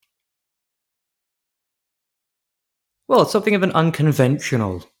Well, it's something of an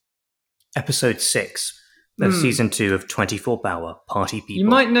unconventional episode 6 of season 2 of 24 Bower Party People. You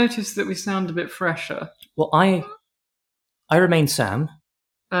might notice that we sound a bit fresher. Well, I remain Sam.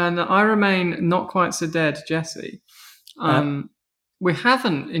 And I remain not quite so dead, Jesse. We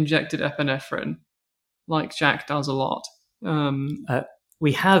haven't injected epinephrine like Jack does a lot.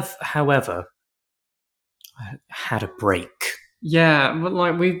 We have, however, had a break. Yeah, but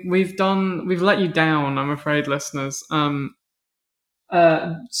like we've let you down, I'm afraid, listeners. So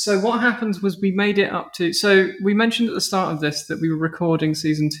what happens was we made it up to. So we mentioned at the start of this that we were recording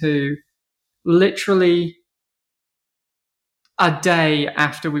season 2, literally a day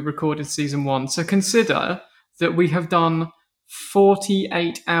after we recorded season 1. So consider that we have done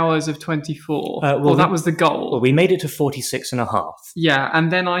 48 hours of 24. That was the goal. Well, we made it to 46 and a half. Yeah,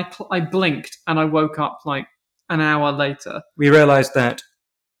 and then I blinked and I woke up like an hour later. We realised that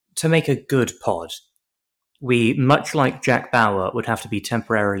to make a good pod, we, much like Jack Bauer, would have to be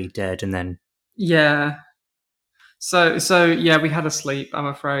temporarily dead and then... Yeah. So yeah, we had a sleep, I'm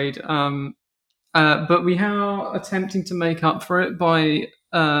afraid. But we are attempting to make up for it by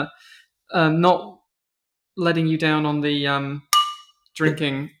not letting you down on the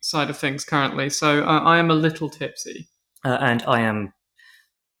drinking side of things currently. So I am a little tipsy. And I am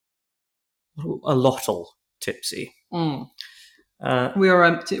a lottle tipsy. We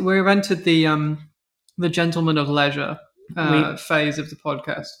have entered the Gentleman of Leisure phase of the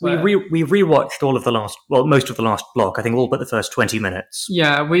podcast. We rewatched most of the last block. I think all but the first 20 minutes.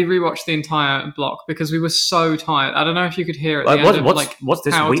 Yeah, we rewatched the entire block because we were so tired. I don't know if you could hear at the end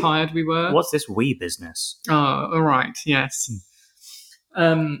how tired we were. What's this wee business? Oh, all right, yes.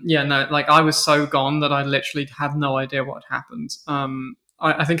 I was so gone that I literally had no idea what happened.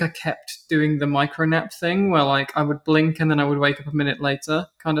 I think I kept doing the micro nap thing where like I would blink and then I would wake up a minute later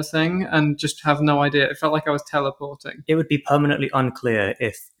kind of thing and just have no idea. It felt like I was teleporting. It would be permanently unclear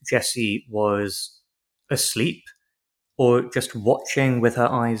if Jessie was asleep or just watching with her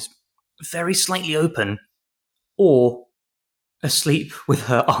eyes very slightly open, or asleep with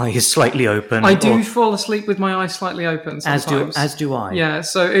her eyes slightly open. I do fall asleep with my eyes slightly open sometimes. As do I. Yeah,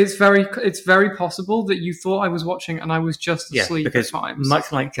 so it's very possible that you thought I was watching and I was just asleep because at times.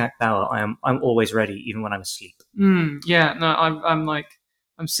 Much like Jack Bauer, I'm always ready even when I'm asleep. Yeah, no,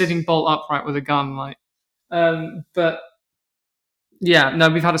 I'm sitting bolt upright with a gun, but yeah, no,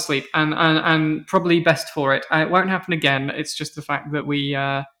 we've had a sleep and probably best for it. It won't happen again. It's just the fact that we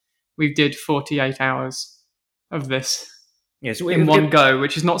did 48 hours of this. Yes, in one go,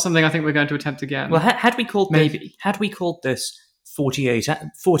 which is not something I think we're going to attempt again. Well, had we called this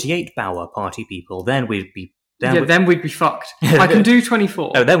 48 Bauer Party People, then we'd be then we'd be fucked. I can do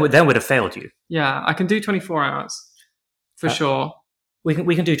 24. No, then we'd have failed you. Yeah, I can do 24 hours for sure. We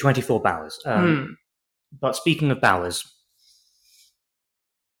can do 24 Bowers. But speaking of Bowers,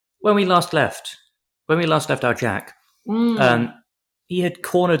 when we last left our Jack, he had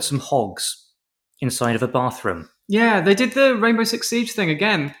cornered some hogs inside of a bathroom. Yeah, they did the Rainbow Six Siege thing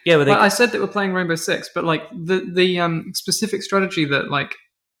again. Yeah, I said that we're playing Rainbow Six, but like the specific strategy that like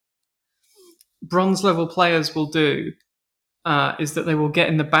bronze level players will do is that they will get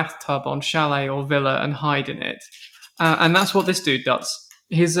in the bathtub on Chalet or Villa and hide in it, and that's what this dude does.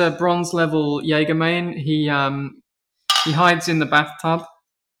 He's a bronze level Jaeger main. He hides in the bathtub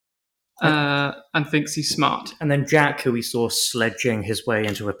and thinks he's smart. And then Jack, who we saw sledging his way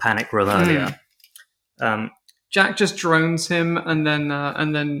into a panic room earlier. Jack just drones him and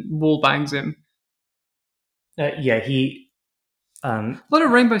then wall bangs him. He. A lot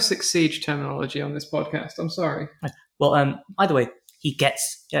of Rainbow Six Siege terminology on this podcast. I'm sorry. Well, either way, he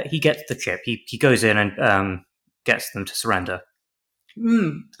gets the chip. He goes in and gets them to surrender.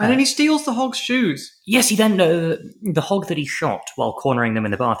 And then he steals the hog's shoes. Yes, he then the hog that he shot while cornering them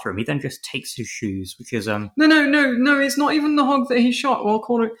in the bathroom. He then just takes his shoes, which is No. It's not even the hog that he shot while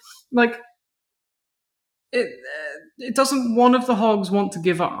cornering. Like. It doesn't. One of the hogs want to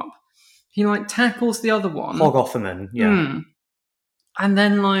give up. He like tackles the other one. Hog Offerman, yeah. And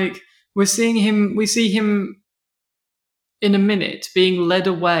then like we see him in a minute being led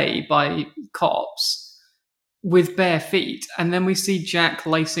away by cops with bare feet, and then we see Jack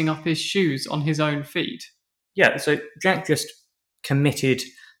lacing up his shoes on his own feet. Yeah, so Jack just committed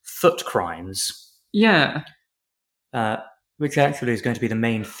foot crimes. Yeah. Which actually is going to be the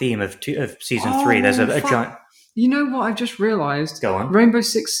main theme of season 3. There's a giant... You know what I've just realised? Go on. Rainbow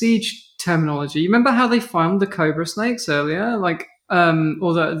Six Siege terminology. You remember how they found the cobra snakes earlier? Like,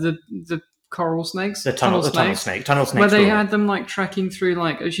 or the coral snakes? The tunnel snakes. Where they had them, like, trekking through,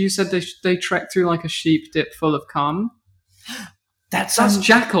 like, as you said, they trekked through, like, a sheep dip full of cum. That's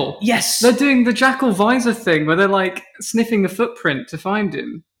Jackal. Yes. They're doing the Jackal visor thing where they're like sniffing the footprint to find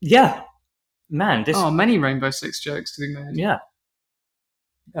him. Yeah. Man, this... many Rainbow Six jokes to be made. Yeah.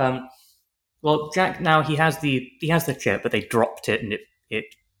 Well, Jack, now he has the chip, but they dropped it, and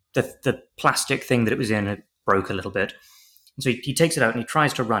the plastic thing that it was in it broke a little bit. And so he takes it out and he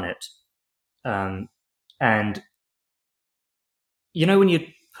tries to run it. And you know when you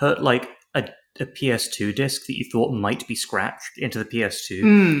put like a PS2 disc that you thought might be scratched into the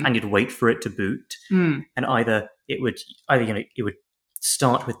PS2, and you'd wait for it to boot, and either it would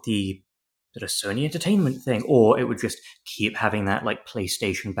start with the sort of Sony Entertainment thing, or it would just keep having that like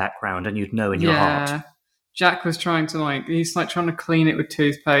PlayStation background, and you'd know in your heart. Jack was trying to he's trying to clean it with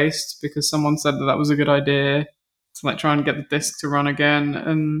toothpaste because someone said that was a good idea to try and get the disc to run again.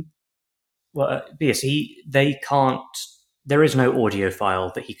 And well, yes, they can't. There is no audio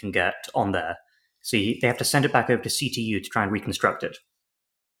file that he can get on there, so they have to send it back over to CTU to try and reconstruct it.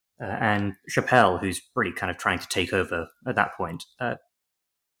 And Chappelle, who's really kind of trying to take over at that point,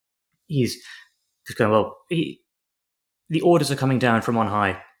 he's just going, well, the orders are coming down from on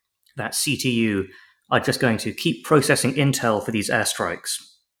high that CTU are just going to keep processing intel for these airstrikes,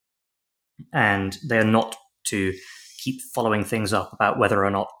 and they're not to keep following things up about whether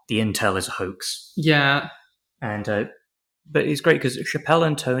or not the intel is a hoax. Yeah. And but it's great because Chappelle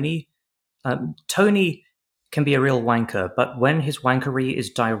and Tony can be a real wanker, but when his wankery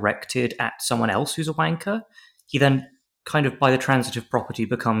is directed at someone else who's a wanker, he then kind of, by the transitive property,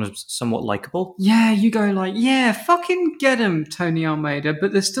 becomes somewhat likable. Yeah, you go fucking get him, Tony Almeida,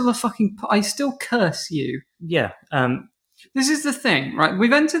 but there's still I still curse you. Yeah. This is the thing, right?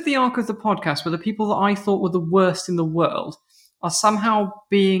 We've entered the arc of the podcast where the people that I thought were the worst in the world are somehow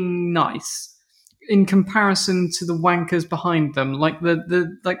being nice in comparison to the wankers behind them, like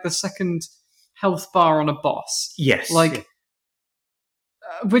the second health bar on a boss. Yes.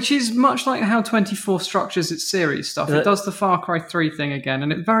 Which is much like how 24 structures its series stuff. It does the Far Cry 3 thing again,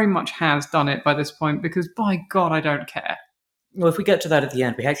 and it very much has done it by this point, because by God, I don't care. Well, if we get to that at the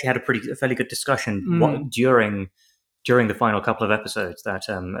end, we actually had a fairly good discussion during the final couple of episodes that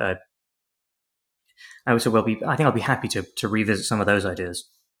I think I'll be happy to revisit some of those ideas.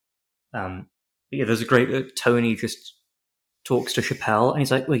 There's a great Tony just talks to Chappelle, and he's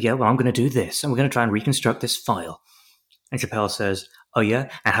like, I'm going to do this, and we're going to try and reconstruct this file. And Chappelle says, oh yeah?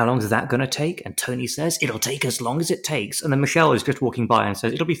 And how long is that going to take? And Tony says, it'll take as long as it takes. And then Michelle is just walking by and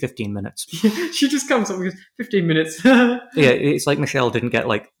says, it'll be 15 minutes. She just comes up and goes, 15 minutes. Yeah, it's like Michelle didn't get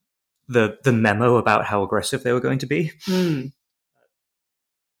the memo about how aggressive they were going to be.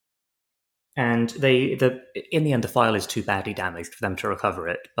 And in the end, the file is too badly damaged for them to recover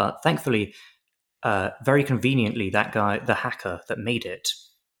it. But thankfully, very conveniently, that guy, the hacker that made it,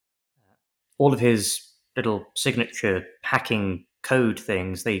 all of his little signature hacking code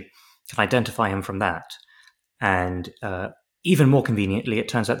things, they can identify him from that. And even more conveniently, it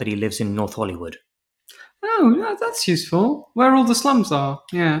turns out that he lives in North Hollywood. Oh, that's useful. Where all the slums are,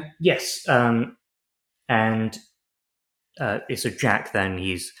 yeah. Yes. So Jack then,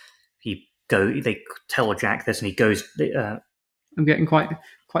 they tell Jack this, and he goes... I'm getting quite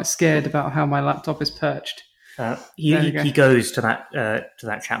scared about how my laptop is perched. He goes to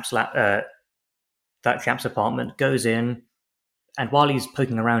that chap's apartment, goes in, and while he's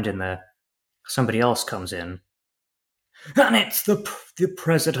poking around in there, somebody else comes in, and it's the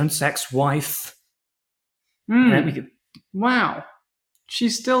president's ex-wife. Wow,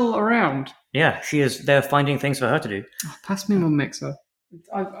 she's still around. Yeah, she is. They're finding things for her to do. Oh, pass me my mixer.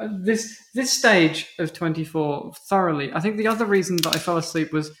 This stage of 24 thoroughly. I think the other reason that I fell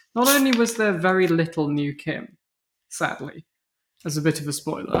asleep was not only was there very little new Kim, sadly, as a bit of a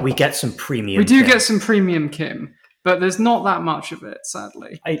spoiler. We get some premium. We do get some premium Kim, but there's not that much of it,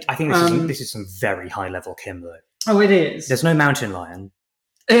 sadly. I think this is some very high level Kim, though. Oh, it is. There's no mountain lion.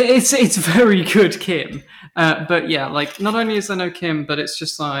 It's very good Kim, but yeah, not only is there no Kim, but it's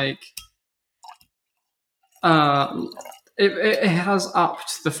just It has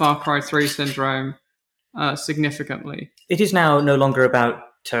upped the Far Cry 3 syndrome significantly. It is now no longer about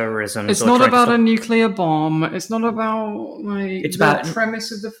terrorism. It's not about a nuclear bomb. It's not about the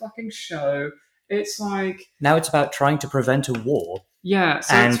premise of the fucking show. It's now it's about trying to prevent a war. Yeah,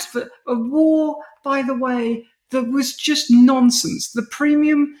 so it's a war, by the way, that was just nonsense. The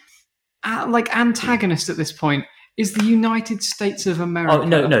premium antagonist at this point is the United States of America. Oh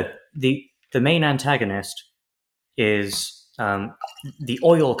no. The main antagonist is the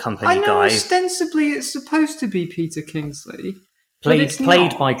oil company guy. I know, ostensibly it's supposed to be Peter Kingsley,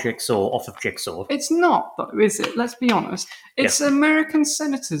 played by Jigsaw off of Jigsaw. It's not, though, is it? Let's be honest. It's American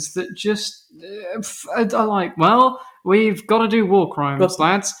senators that just are like, well, we've got to do war crimes,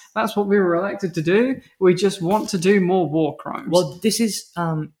 lads. That's what we were elected to do. We just want to do more war crimes. Well, this is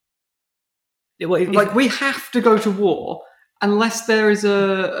we have to go to war unless there is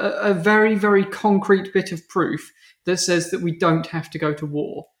a very, very concrete bit of proof that says that we don't have to go to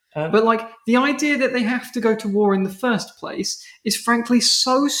war. But the idea that they have to go to war in the first place is frankly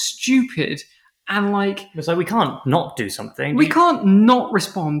so stupid, and it's like we can't not do something. We can't not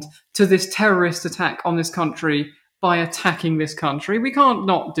respond to this terrorist attack on this country by attacking this country. We can't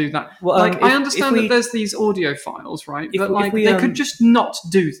not do that. Well, I understand that there's these audio files, right? But they could just not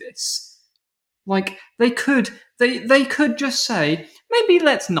do this. They could just say, maybe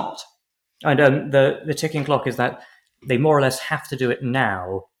let's not. And the ticking clock is that they more or less have to do it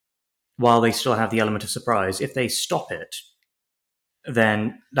now, while they still have the element of surprise. If they stop it,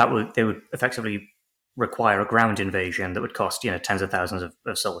 then they would effectively require a ground invasion that would cost tens of thousands of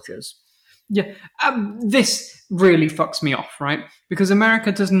soldiers. Yeah, this really fucks me off, right? Because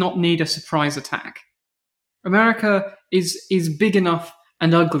America does not need a surprise attack. America is big enough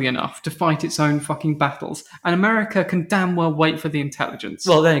and ugly enough to fight its own fucking battles, and America can damn well wait for the intelligence.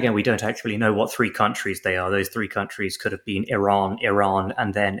 Well, then again, we don't actually know what 3 countries they are. Those 3 countries could have been Iran,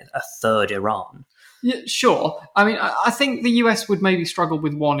 and then a third Iran. Yeah, sure. I mean, I think the US would maybe struggle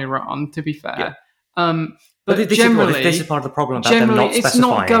with one Iran, to be fair. Yeah. But this is part of the problem about them not specifying. It's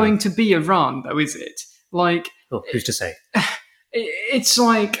not going to be Iran, though, is it? Who's to say? It's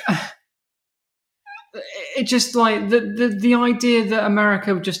it's just the idea that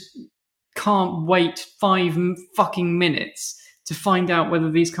America just can't wait 5 fucking minutes to find out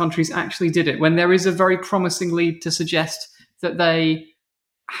whether these countries actually did it, when there is a very promising lead to suggest that they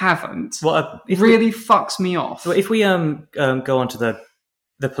haven't. Well, really fucks me off. Well, if we go on to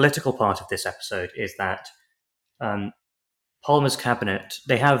the political part of this episode, is that Palmer's cabinet,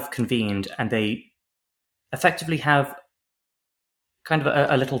 they have convened and they effectively have kind of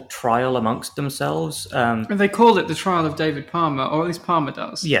a little trial amongst themselves. And they call it the trial of David Palmer, or at least Palmer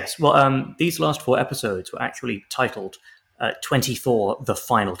does. Yes. Well, these last 4 episodes were actually titled 24 The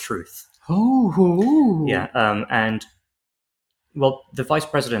Final Truth. Oh. Yeah. And, well, the vice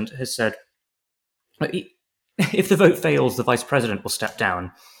president has said, if the vote fails, the vice president will step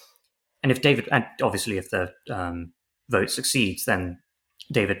down. And obviously if the vote succeeds, then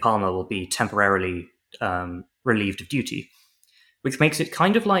David Palmer will be temporarily relieved of duty, which makes it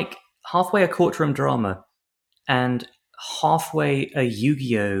kind of like halfway a courtroom drama and halfway a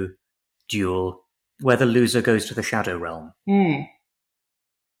Yu-Gi-Oh! Duel where the loser goes to the Shadow Realm.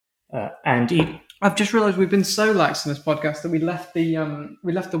 I've just realised we've been so lax in this podcast that we left the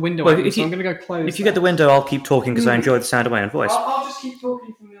window open, so I'm going to go close. If you get the window, I'll keep talking because I enjoy the sound of my own voice. I'll just keep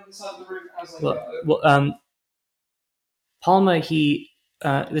talking from the other side of the room as I go. Palmer, the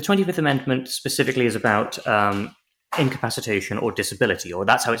 25th Amendment specifically is about incapacitation or disability, or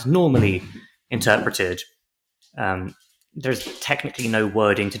that's how it's normally interpreted. There's technically no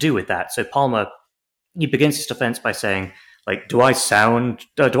wording to do with that. So Palmer, he begins his defense by saying, do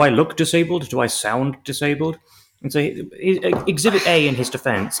I look disabled? Do I sound disabled? And so Exhibit A in his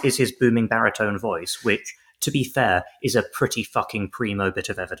defense is his booming baritone voice, which, to be fair, is a pretty fucking primo bit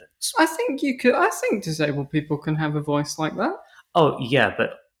of evidence. I think disabled people can have a voice like that. Oh, yeah,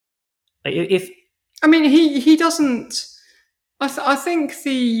 but he doesn't. I think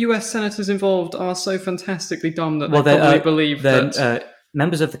the US senators involved are so fantastically dumb that they probably believe that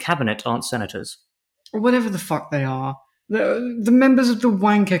members of the cabinet aren't senators, or whatever the fuck they are. The members of the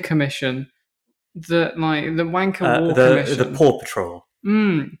Wanker Commission, the Wanker War Commission, the Paw Patrol.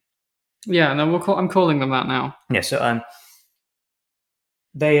 Yeah, no, I'm calling them that now. Yeah, so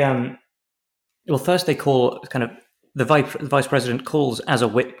they first they call kind of the vice president calls as a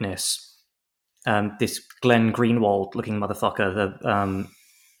witness this Glenn Greenwald-looking motherfucker,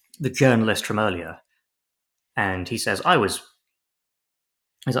 the journalist from earlier, and he says, I was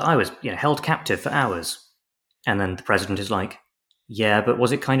held captive for hours. And then the president is like, yeah, but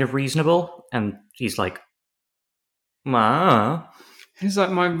was it kind of reasonable? And he's like, ma. He's like,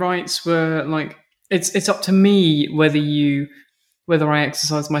 my rights were it's up to me whether I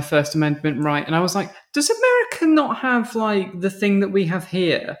exercise my First Amendment right. And I was like, does America not have the thing that we have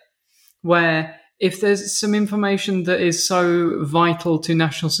here, where if there's some information that is so vital to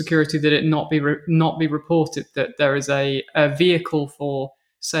national security that it not be reported, that there is a vehicle for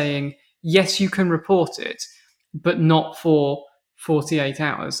saying, yes, you can report it, but not for 48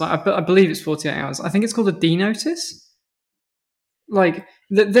 hours. I believe it's 48 hours. I think it's called a D-notice.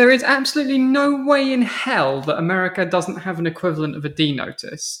 There is absolutely no way in hell that America doesn't have an equivalent of a D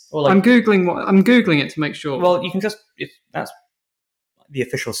notice. Or like- I'm googling it to make sure. Well, you can just that's the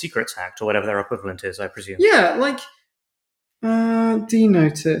Official Secrets Act or whatever their equivalent is, I presume. yeah, like D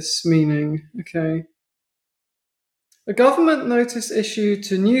notice meaning okay. A government notice issued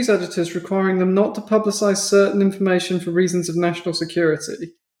to news editors requiring them not to publicize certain information for reasons of national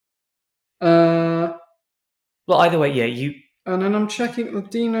security. Well, either way, yeah, And then I'm checking the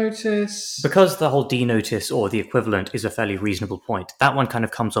D notice. because the whole D notice or the equivalent is a fairly reasonable point. That one kind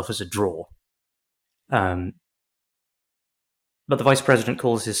of comes off as a draw. But the vice president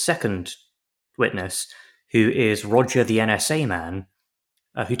calls his second witness, who is Roger the NSA man,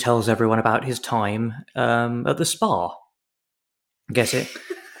 who tells everyone about his time at the spa. Get it?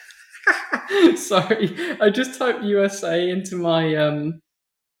 Sorry, I just typed USA into my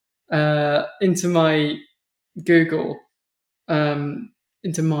Google.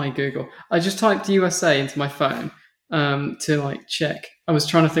 Into my Google. I just typed USA into my phone to like check. I was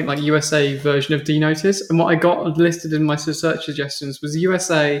trying to think like USA version of DNotice, and what I got listed in my search suggestions was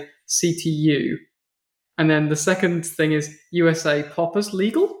USA CTU, and then the second thing is USA Poppers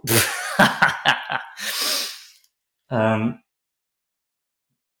Legal.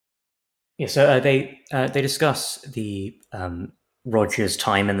 Yeah, so they discuss the Roger's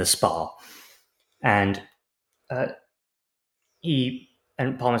time in the spa, and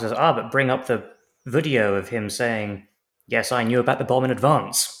Palmer says, but bring up the video of him saying, "Yes, I knew about the bomb in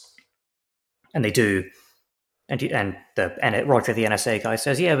advance," and they do, and Roger the NSA guy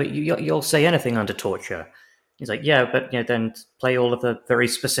says, "Yeah, but you'll say anything under torture." He's like, "Yeah, but then play all of the very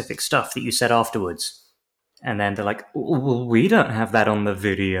specific stuff that you said afterwards," and then they're like, "Well, we don't have that on the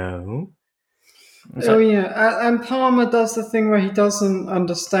video." Yeah, and Palmer does the thing where he doesn't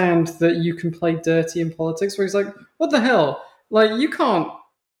understand that you can play dirty in politics, where he's like, what the hell? Like, you can't...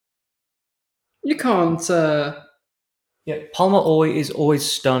 Yeah, Palmer is always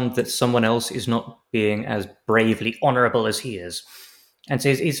stunned that someone else is not being as bravely honourable as he is. And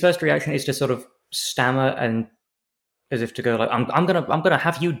so his first reaction is to sort of stammer and as if to go like, I'm gonna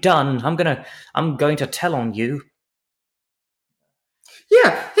have you done. I'm going to tell on you.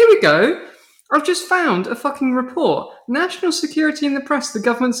 Yeah, here we go. I've just found a fucking report. National security in the press, the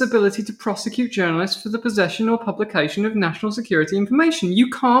government's ability to prosecute journalists for the possession or publication of national security information. You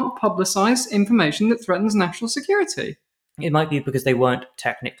can't publicise information that threatens national security. It might be because they weren't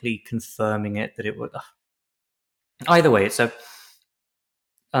technically confirming it that it would. Either way, it's a.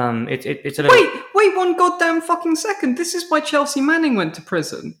 It's a little... Wait 1 goddamn fucking second. This is why Chelsea Manning went to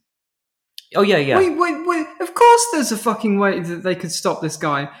prison. Oh, yeah. Wait. Of course there's a fucking way that they could stop this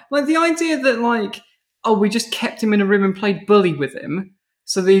guy. Like, the idea that, like, we just kept him in a room and played bully with him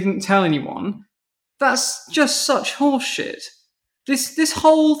so that he didn't tell anyone, that's just such horseshit. This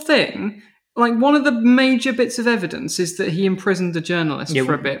whole thing, like, one of the major bits of evidence is that he imprisoned a journalist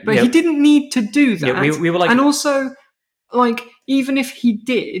for a bit, but he didn't need to do that. Yeah, we were like... And also, like, even if he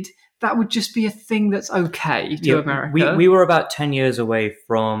did, that would just be a thing that's okay to America. We were about 10 years away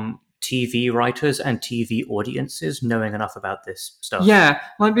from TV writers and TV audiences knowing enough about this stuff. Yeah,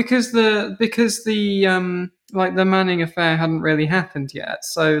 like because the like the Manning affair hadn't really happened yet.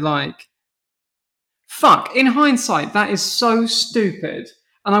 So like, fuck. In hindsight, that is so stupid,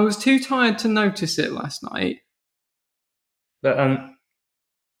 and I was too tired to notice it last night. But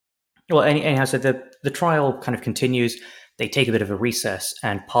well, anyhow, so the trial kind of continues. They take a bit of a recess,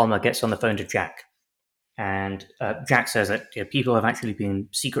 and Palmer gets on the phone to Jack. And Jack says that people have actually been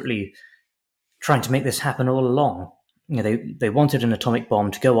secretly trying to make this happen all along. They wanted an atomic bomb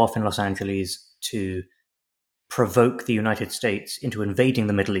to go off in Los Angeles to provoke the United States into invading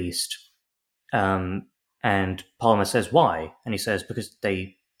the Middle East. And Palmer says, why? And he says, because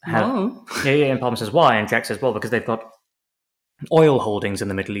they have... Oh. Yeah, and Palmer says, why? And Jack says, well, because they've got oil holdings in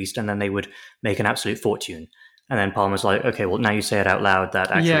the Middle East, and then they would make an absolute fortune. And then Palmer's like, okay, well, now you say it out loud,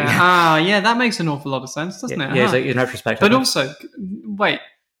 that actually... Yeah, that makes an awful lot of sense, doesn't it? Yeah, so in retrospect... But also, wait,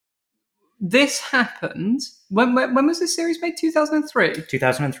 this happened... When was this series made? 2003?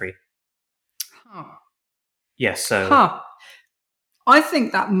 2003. Huh. Yes, so... Huh. I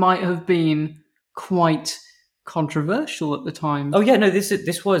think that might have been quite controversial at the time. Oh, yeah, no,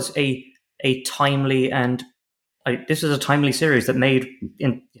 this was a timely and... this is a timely series that made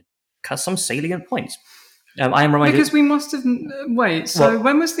some salient points. I am reminded... Because we must have... Wait, so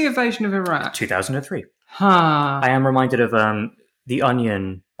when was the invasion of Iraq? 2003. Huh. I am reminded of The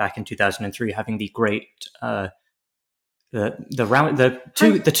Onion back in 2003 having the great... the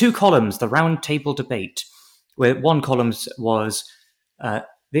two columns, the round table debate, where one column was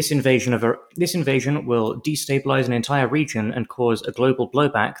this invasion will destabilize an entire region and cause a global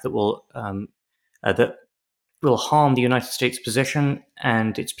blowback that will harm the United States' position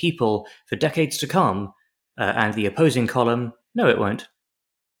and its people for decades to come. And the opposing column, no, it won't.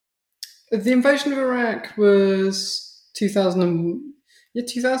 The invasion of Iraq was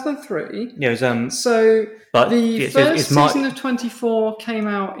 2003. Yeah, it was, so but the first season of 24 came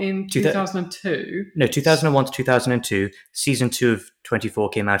out in 2002. No, 2001 to 2002. Season 2 of 24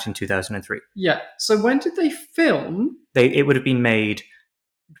 came out in 2003. Yeah. So when did they film? It would have been made.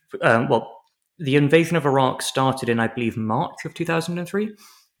 The invasion of Iraq started in, I believe, March of 2003,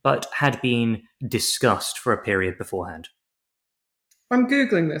 but had been discussed for a period beforehand. I'm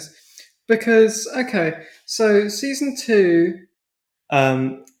Googling this because, okay, so season 2,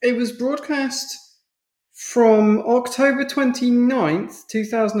 it was broadcast from October 29th,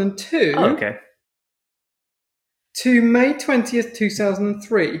 2002 to May 20th,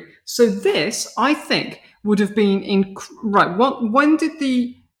 2003. So this, I think, would have been right. When did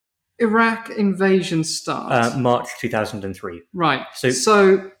the Iraq invasion start? March 2003. Right.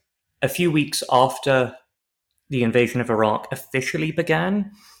 So a few weeks after the invasion of Iraq officially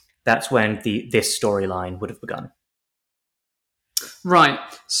began, that's when this storyline would have begun. Right.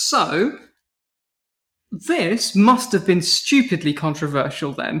 So this must have been stupidly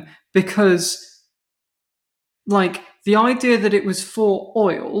controversial then, because, like, the idea that it was for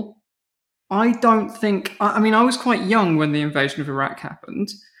oil, I don't think... I mean, I was quite young when the invasion of Iraq happened,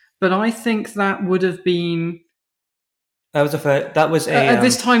 but I think that would have been... At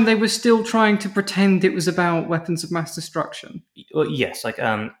this time, they were still trying to pretend it was about weapons of mass destruction. Well, yes, like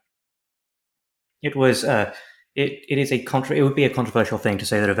it was. It would be a controversial thing to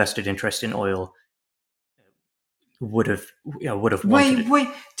say that a vested interest in oil would have wanted. Wait,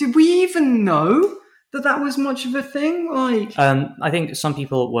 did we even know that was much of a thing? Like, I think some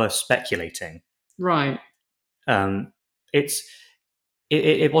people were speculating. Right.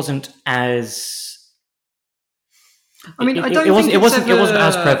 It wasn't as. I mean, it wasn't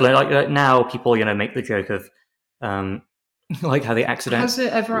as prevalent. Like now, people make the joke of like how they accidentally. Has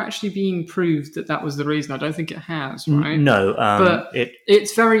it ever actually been proved that was the reason? I don't think it has. Right? No, but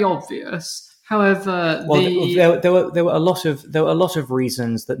it's very obvious. However, there were a lot of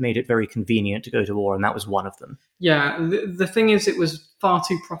reasons that made it very convenient to go to war, and that was one of them. Yeah, the thing is, it was far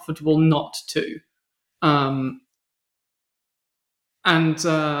too profitable not to,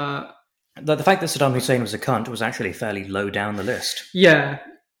 The fact that Saddam Hussein was a cunt was actually fairly low down the list. Yeah.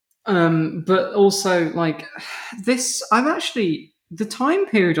 But also, like, this... the time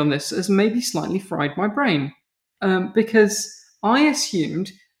period on this has maybe slightly fried my brain. Because I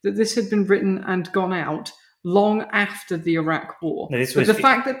assumed that this had been written and gone out long after the Iraq War. No, the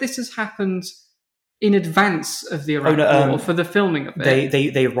fact that this has happened in advance of the Iraq War for the filming of it...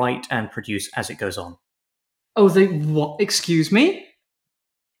 They write and produce as it goes on. Oh, they... What? Excuse me?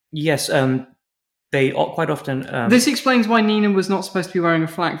 Yes, they quite often... This explains why Nina was not supposed to be wearing a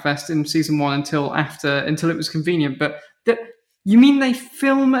flak vest in season 1 until it was convenient. But you mean they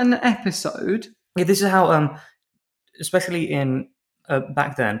film an episode? Yeah, this is how, especially in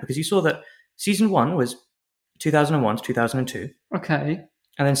back then, because you saw that season 1 was 2001 to 2002. Okay.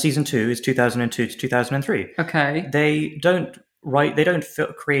 And then season 2 is 2002 to 2003. Okay. They don't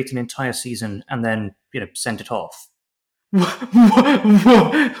create an entire season and then send it off.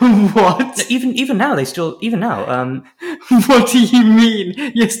 What? Even now. What do you mean?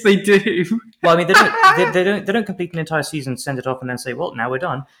 Yes, they do. Well, I mean, they don't complete an entire season, send it off, and then say, "Well, now we're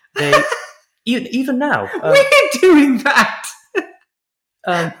done." They even now. We're doing that.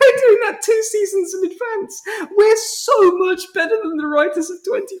 We're doing that 2 seasons in advance. We're so much better than the writers of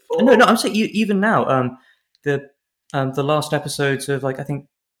 24. No, I'm saying even now. The last episodes of the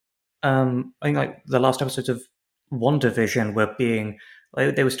last episodes of WandaVision were being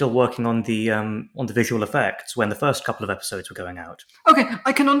they were still working on the visual effects when the first couple of episodes were going out. Okay,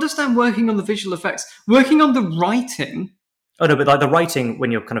 I can understand working on the visual effects. Working on the writing. Oh no, but like the writing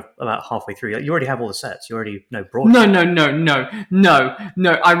when you're kind of about halfway through, you already have all the sets. You already know broad. No.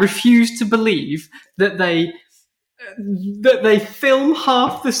 I refuse to believe that they film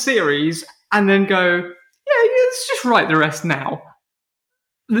half the series and then go, yeah, let's just write the rest now.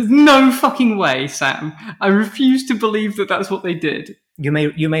 There's no fucking way, Sam. I refuse to believe that that's what they did. You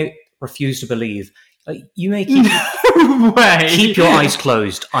may refuse to believe. You may keep, no way. Keep your eyes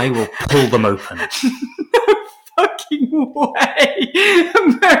closed. I will pull them open. No fucking way.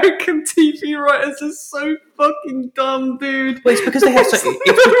 American TV writers are so fucking dumb, dude. Well, it's because they have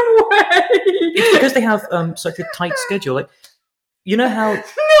It's because they have such a tight schedule. Like, you know how?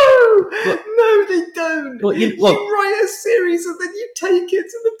 No, No, they don't. Well, you write a series and then you take it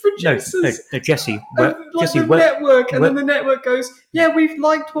to the producers. No, Jesse. The network, and then the network goes, "Yeah, we've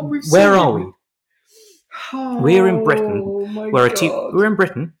liked what we've seen." Where are we? Oh, we're in Britain. My we're in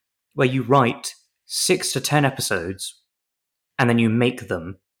Britain, where you write 6 to 10 episodes, and then you make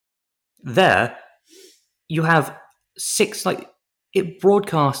them. There, you have 6. It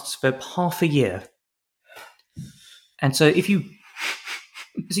broadcasts for half a year, and so you've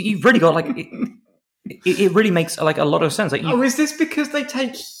really got it really makes a lot of sense. Is this because they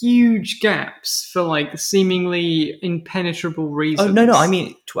take huge gaps for seemingly impenetrable reasons? Oh no! I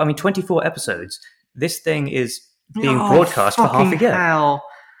mean 24 episodes. This thing is being broadcast for half a year. Hell.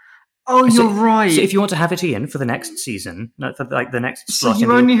 Oh, you're right. So if you want to have it in for the next season, for the next slot, so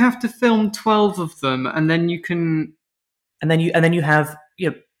you only have to film 12 of them, and then you can, and then you have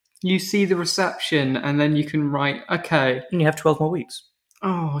you see the reception, and then you can write. Okay, and you have 12 more weeks.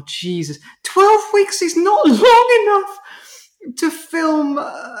 Oh Jesus! 12 weeks is not long enough to film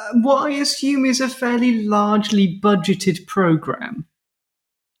what I assume is a fairly largely budgeted program.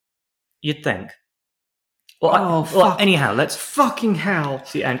 You'd think. Well, anyhow, let's fucking hell.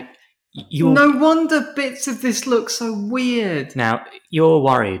 See, and no wonder bits of this look so weird. Now you're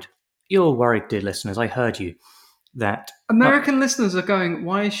worried. You're worried, dear listeners. I heard you. That American listeners are going,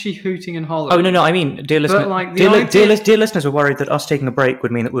 why is she hooting and hollering? Oh no! I mean, dear listeners, dear listeners are worried that us taking a break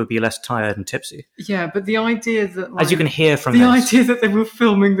would mean that we'd be less tired and tipsy. Yeah, but the idea that, as you can hear from the idea that they were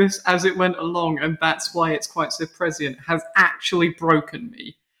filming this as it went along, and that's why it's quite so prescient, has actually broken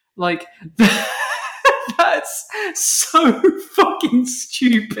me. That's so fucking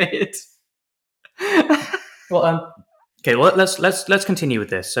stupid. Well, okay. Well, let's continue with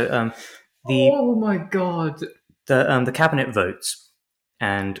this. So, oh my god. The cabinet votes,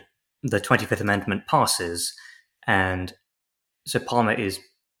 and the 25th Amendment passes, and so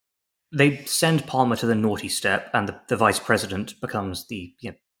they send Palmer to the naughty step, and the vice president becomes the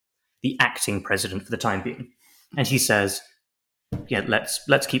acting president for the time being, and he says,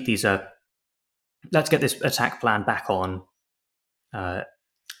 let's keep these let's get this attack plan back on.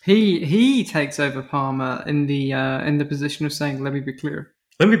 He takes over Palmer in the position of saying, let me be clear.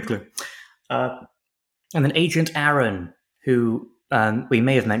 And then Agent Aaron, who we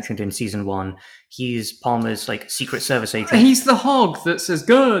may have mentioned in season 1, he's Palmer's Secret Service agent. He's the hog that says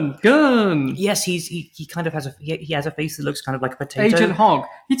gun, gun. Yes, he kind of has he has a face that looks kind of like a potato. Agent Hog.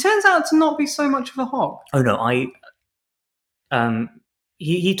 He turns out to not be so much of a hog. Oh no,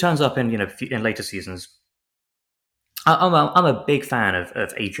 he turns up in later seasons. I'm a big fan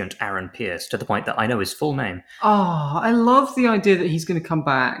of Agent Aaron Pierce, to the point that I know his full name. Oh, I love the idea that he's going to come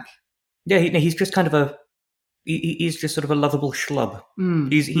back. Yeah, he's just kind of he's just sort of a lovable schlub.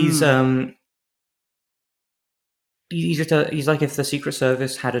 He's like if the Secret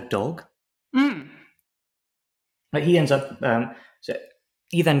Service had a dog. He ends up so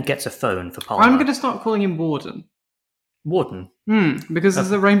he then gets a phone for Palmer. I'm going to start calling him Warden. Warden? Because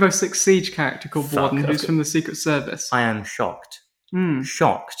there's a Rainbow Six Siege character called Warden who's from the Secret Service. I am shocked.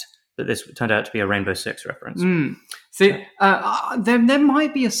 Shocked that this turned out to be a Rainbow Six reference. See, there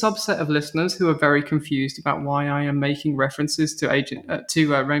might be a subset of listeners who are very confused about why I am making references to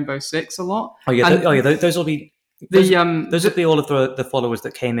Rainbow Six a lot. Those will be those will be all of the followers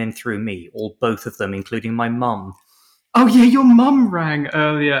that came in through me, or both of them, including my mum. Oh yeah, your mum rang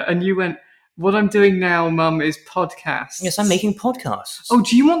earlier, and you went, "What I'm doing now, Mum, is podcasts." Yes, I'm making podcasts. Oh,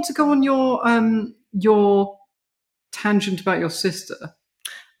 do you want to go on your tangent about your sister?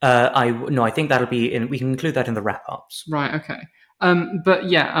 I think that'll be in. We can include that in the wrap-ups. Right. Okay. But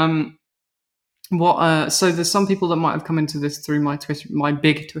yeah. So there's some people that might have come into this through my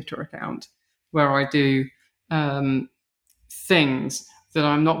big Twitter account, where I do things that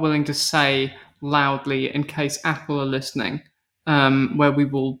I'm not willing to say loudly in case Apple are listening, where we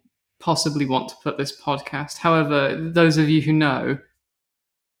will possibly want to put this podcast. However, those of you who know,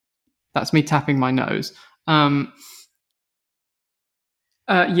 that's me tapping my nose. So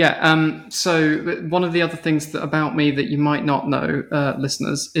one of the other things about me that you might not know,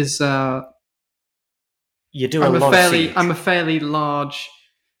 listeners, is you do I'm a fairly large.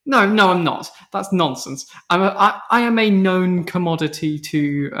 No, I'm not. That's nonsense. I am a known commodity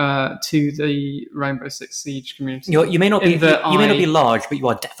to the Rainbow Six Siege community. You may not be large, but you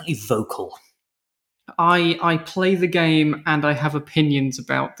are definitely vocal. I play the game and I have opinions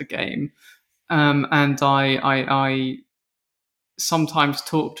about the game, and I sometimes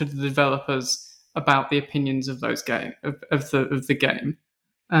talk to the developers about the opinions of those game of the game.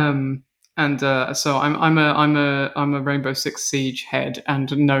 So I'm a Rainbow Six Siege head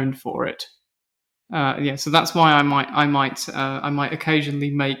and known for it. So that's why I might occasionally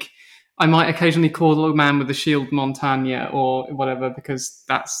make I might occasionally call the man with the shield Montagna or whatever, because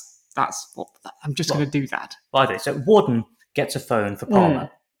that's what I'm just going to do that. By the way, so Warden gets a phone for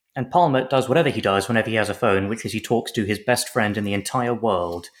Palmer, and Palmer does whatever he does whenever he has a phone, which is he talks to his best friend in the entire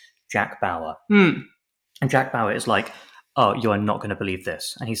world, Jack Bauer. And Jack Bauer is like, "Oh, you are not going to believe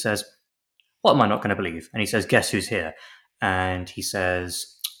this." And he says, "What am I not going to believe?" And he says, "Guess who's here?" And he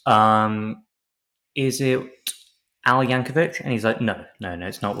says, "Is it Al Yankovic?" And he's like, no,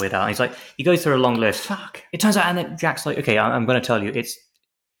 it's not Weird Al. And he's like, he goes through a long list. Fuck. It turns out, and then Jack's like, "Okay, I'm going to tell you, it's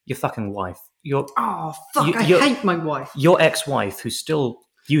your fucking wife. Oh, fuck, I hate my wife. Your ex-wife, who still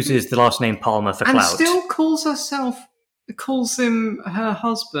uses the last name Palmer for and clout. still calls him her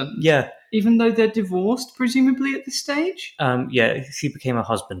husband. Yeah. Even though they're divorced, presumably at this stage? Yeah, she became a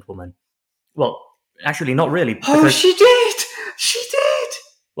husband woman. Well, actually, not really. Oh, she did! She did!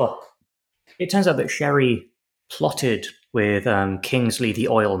 Well, it turns out that Sherry plotted with Kingsley the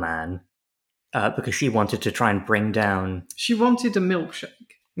oil man because she wanted to try and bring down... She wanted a milkshake.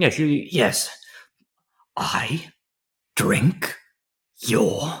 Yeah, yes. I drink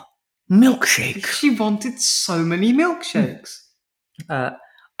your milkshake. She wanted so many milkshakes. I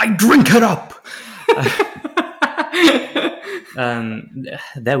drink it up!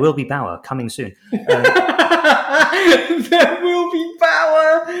 There will be Bauer coming soon. There will be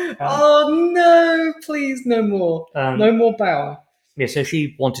Bauer! Oh no, please, no more. No more Bauer. Yeah, so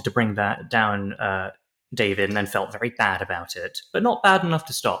she wanted to bring that down David and then felt very bad about it, but not bad enough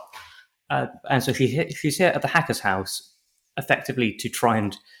to stop. And so she's here at the hacker's house, effectively to try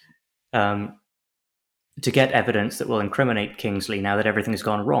and to get evidence that will incriminate Kingsley now that everything's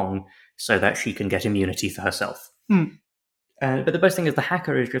gone wrong, so that she can get immunity for herself. But the best thing is the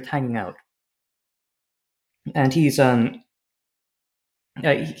hacker is just hanging out, and he's a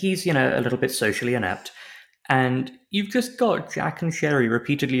little bit socially inept, and you've just got Jack and Sherry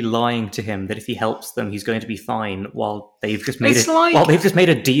repeatedly lying to him that if he helps them, he's going to be fine, while they've just made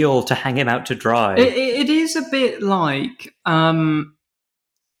a deal to hang him out to dry. It is a bit like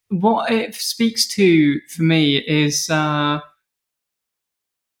what it speaks to for me is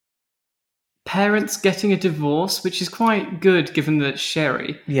parents getting a divorce, which is quite good given that it's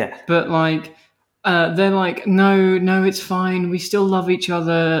Sherry. Yeah. But like they're like, no, it's fine. We still love each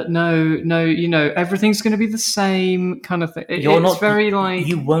other. No, everything's going to be the same kind of thing. It's very like...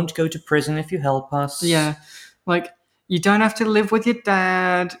 You won't go to prison if you help us. Yeah. Like, you don't have to live with your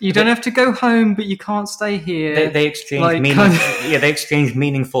dad. You don't have to go home, but you can't stay here. They exchange they exchange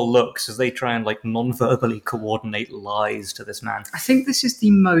meaningful looks as they try and like non-verbally coordinate lies to this man. I think this is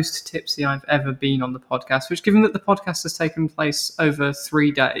the most tipsy I've ever been on the podcast, which, given that the podcast has taken place over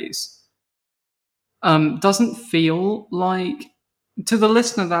 3 days, doesn't feel like... To the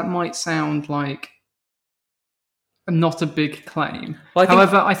listener, that might sound like not a big claim.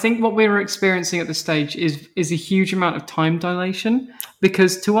 However, I think what we're experiencing at this stage is a huge amount of time dilation,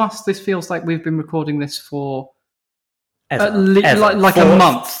 because to us this feels like we've been recording this for a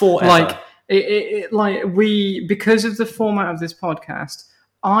month. Forever. Because of the format of this podcast,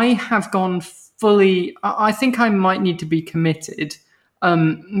 I have gone fully... I think I might need to be committed,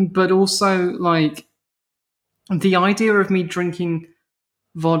 but also like the idea of me drinking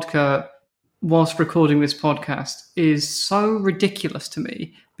vodka whilst recording this podcast is so ridiculous to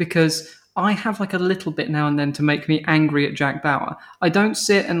me, because I have like a little bit now and then to make me angry at Jack Bauer. I don't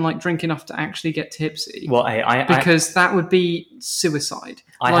sit and like drink enough to actually get tipsy. Well, because that would be suicide.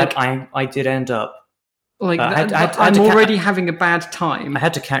 I did end up I'm already having a bad time. I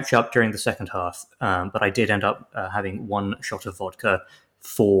had to catch up during the second half, but I did end up having 1 shot of vodka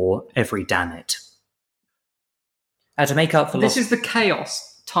for every damn it. To make up for this is the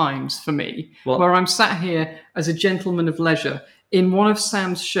chaos times for me, where I'm sat here as a gentleman of leisure in one of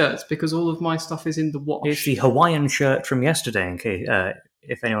Sam's shirts, because all of my stuff is in the wash. It's the Hawaiian shirt from yesterday, in case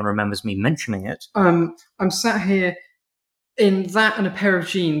if anyone remembers me mentioning it. I'm sat here in that and a pair of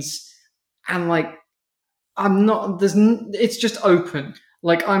jeans, and like it's just open.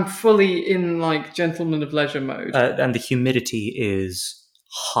 Like I'm fully in like gentleman of leisure mode, and the humidity is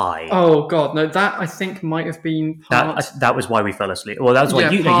high. Oh god, no! That I think might have been part. That was why we fell asleep. Well, that was why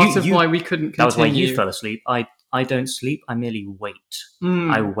why we couldn't continue. That was why you fell asleep. I don't sleep. I merely wait.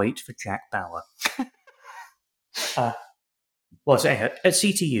 I wait for Jack Bauer. So at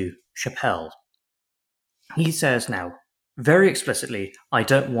CTU, Chappelle, he says now very explicitly, I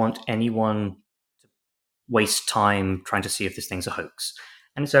don't want anyone to waste time trying to see if this thing's a hoax.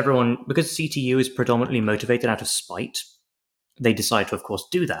 And it's everyone, because CTU is predominantly motivated out of spite. They decide to, of course,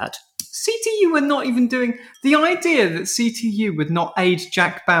 do that. CTU were not even doing... The idea that CTU would not aid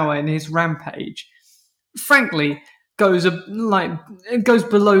Jack Bauer in his rampage, frankly, goes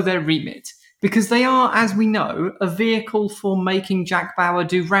below their remit. Because they are, as we know, a vehicle for making Jack Bauer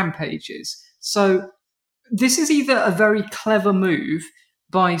do rampages. So this is either a very clever move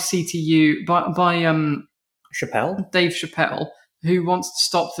by CTU, by Chappelle? Dave Chappelle, who wants to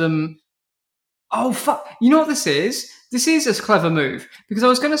stop them. Oh, fuck. You know what this is? This is a clever move. Because I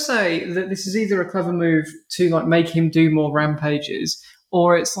was going to say that this is either a clever move to like make him do more rampages,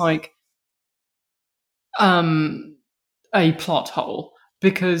 or it's like a plot hole.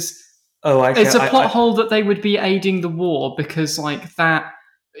 Because it's a plot hole that they would be aiding the war, because like that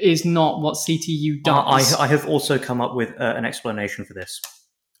is not what CTU does. I have also come up with an explanation for this.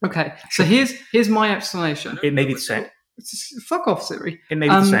 Okay, so here's my explanation. It may be the same. Fuck off, Siri. It may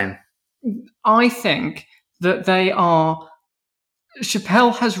be the same. I think that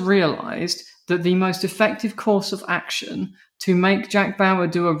Chappelle has realised that the most effective course of action to make Jack Bauer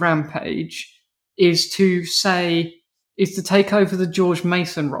do a rampage is to take over the George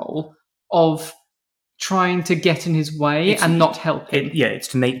Mason role of trying to get in his way and not help him. It's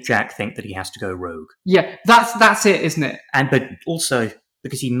to make Jack think that he has to go rogue. Yeah, that's it, isn't it? But also,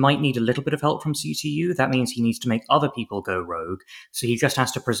 because he might need a little bit of help from CTU, that means he needs to make other people go rogue. So he just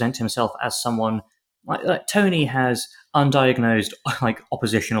has to present himself as someone like Tony has undiagnosed like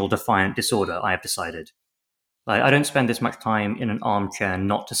oppositional defiant disorder. I have decided. Like, I don't spend this much time in an armchair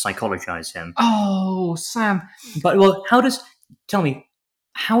not to psychologize him. Oh, Sam. But tell me,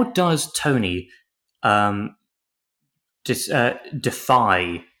 how does Tony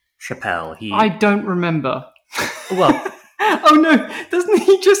defy Chappelle? I don't remember. Well, oh no, doesn't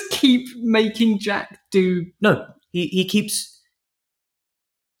he just keep making Jack do? No, he keeps.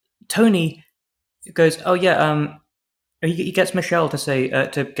 Tony goes, oh yeah, he gets Michelle to say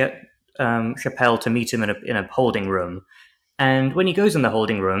to get Chappelle to meet him in a holding room, and when he goes in the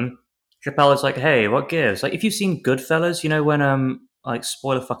holding room, Chappelle is like, hey, what gives? Like, if you've seen Goodfellas, you know when like,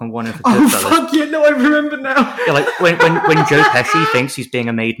 spoiler fucking warning for Goodfellas. Oh fuck yeah, no, I remember now. Yeah, like when Joe Pesci thinks he's being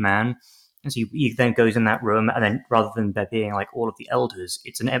a made man, and so he then goes in that room, and then rather than there being like all of the elders,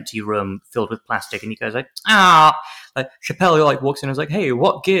 it's an empty room filled with plastic, and he goes like, ah. Like Chappelle like walks in and is like, hey,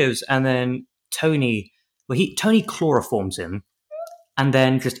 what gives? And then Tony chloroforms him, and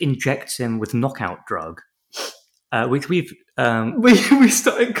then just injects him with knockout drug, which we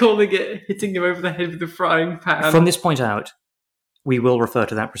started calling it hitting him over the head with a frying pan. From this point out, we will refer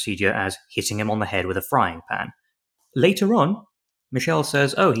to that procedure as hitting him on the head with a frying pan. Later on, Michelle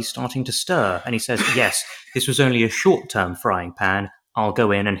says, oh, he's starting to stir. And he says, yes, this was only a short-term frying pan. I'll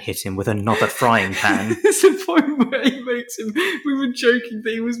go in and hit him with another frying pan. There's a point where he makes him... We were joking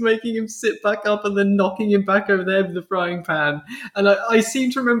that he was making him sit back up and then knocking him back over the head with the frying pan. And I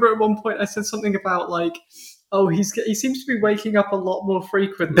seem to remember at one point I said something about, like, oh, he seems to be waking up a lot more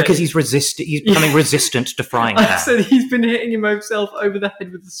frequently. Because he's becoming resistant to frying pan. I said he's been hitting himself over the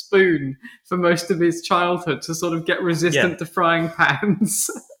head with a spoon for most of his childhood to sort of get resistant to frying pans.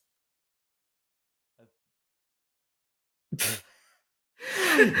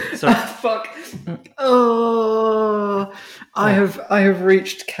 Fuck. Oh, I have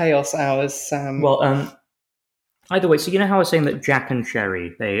reached chaos hours, Sam. Well, either way, so you know how I was saying that Jack and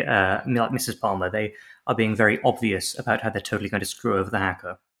Sherry, they, like Mrs. Palmer, they are being very obvious about how they're totally going to screw over the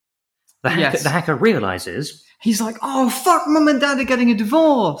hacker. The hacker realizes... He's like, oh, fuck, Mum and Dad are getting a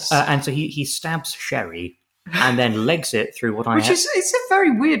divorce! And so he stabs Sherry and then legs it through what it's a very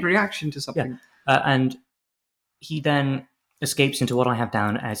weird reaction to something. Yeah. And he then escapes into what I have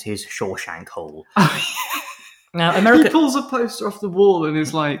down as his Shawshank hole. Now, He pulls a poster off the wall and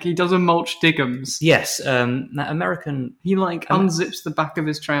is like, he does a Mulch Diggums. Yes, now American... He, like, unzips the back of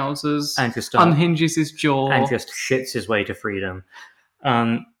his trousers, and just unhinges his jaw. And just shits his way to freedom.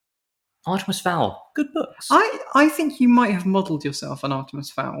 Artemis Fowl, good books. I think you might have modelled yourself on Artemis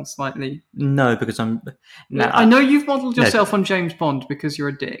Fowl slightly. No, because I'm... I know you've modelled yourself on James Bond because you're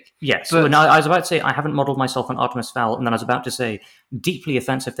a dick. Yes, but I was about to say I haven't modelled myself on Artemis Fowl, and then I was about to say deeply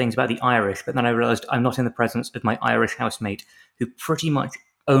offensive things about the Irish, but then I realised I'm not in the presence of my Irish housemate, who pretty much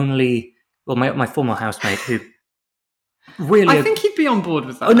only... Well, my former housemate, who really... I think he'd be on board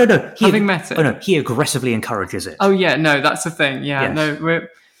with that. Oh, no. Having met him. Oh, no, he aggressively encourages it. Oh, yeah, no, that's the thing. Yeah, yes. No, we're...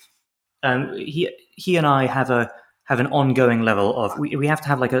 He and I have an ongoing level of we have to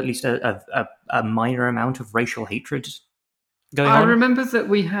have like at least a minor amount of racial hatred going on. I remember that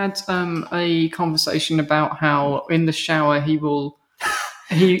we had a conversation about how in the shower he will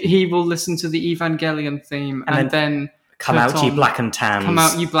listen to the Evangelion theme and then come out, ye black and tans. Come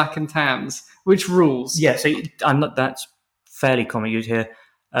out, you black and tans, which rules. Yeah, so that's fairly common. You'd hear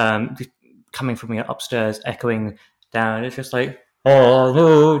coming from me upstairs, echoing down. It's just like, and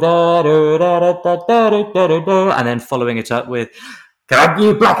then following it up with, "Come on,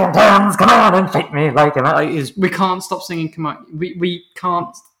 you black and tans, come on and shake me like a man." Is We can't stop singing "Come Out." We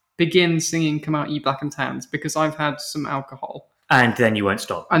can't begin singing "Come Out, You Black and Tans" because I've had some alcohol, and then you won't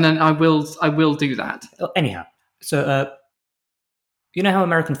stop. and then I will do that. Anyhow, so you know how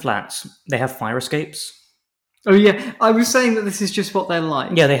American flats, they have fire escapes? Oh yeah, I was saying that this is just what they're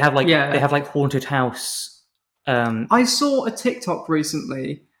like. Yeah, they have like Yeah. they have like haunted house. I saw a TikTok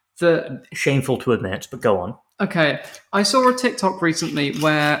recently that. Shameful to admit, but go on. Okay, I saw a TikTok recently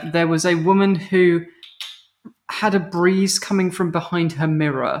where there was a woman who had a breeze coming from behind her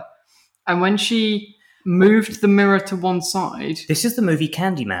mirror, and when she moved the mirror to one side, This is the movie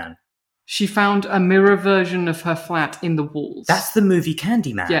Candyman. she found a mirror version of her flat in the walls. That's the movie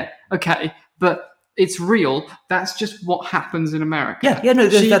Candyman. Yeah, okay, but it's real. That's just what happens in America. Yeah, no,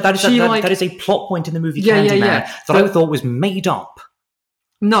 She- that is a plot point in the movie Yeah, Candyman yeah. that I But- thought was made up.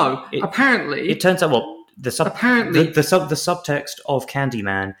 No, It- apparently, It turns out, well, the Apparently- subtext of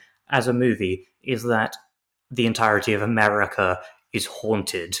Candyman as a movie is that the entirety of America is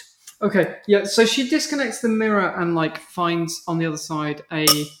haunted. okay, yeah. So she disconnects the mirror and like finds on the other side a.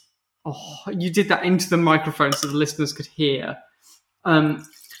 Oh, you did that into the microphone so the listeners could hear.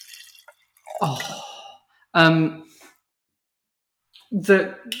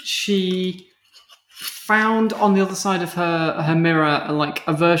 That she found on the other side of her mirror like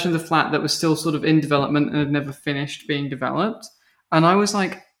a version of the flat that was still sort of in development and had never finished being developed. And I was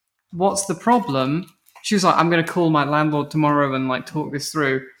like, "What's the problem?" She was like, "I'm going to call my landlord tomorrow and like talk this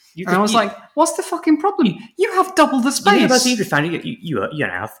through." And I was like, "What's the fucking problem? You have double the Yeah, but space. you just found you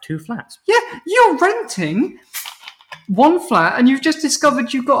now have two flats. Yeah, you're renting one flat and you've just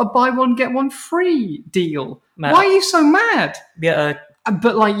discovered you've got a buy one get one free deal. Man, Why are you so mad?" Yeah,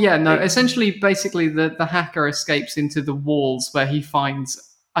 But like, yeah, no. Essentially, basically, the hacker escapes into the walls where he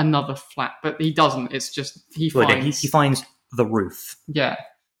finds another flat, but he doesn't. It's just he finds. he finds the roof. Yeah.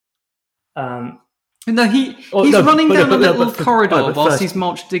 Um, No, he's no, running but- down but- a little but- corridor but whilst first- he's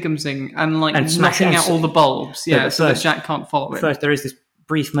Mulch Diggumsing and like And smashing knocking out all the bulbs. Yeah, but so that first- Jack can't follow him. First, there is this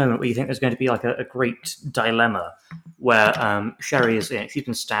brief moment where you think there's going to be like a great dilemma where Sherry is she's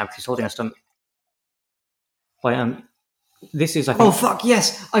been stabbed. She's holding her stomach. This is, I think, Oh fuck!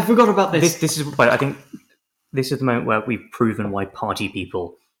 Yes, I forgot about this. this is. But I think this is the moment where we've proven why Party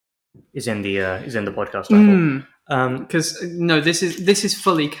People is in the podcast title. Because no, this is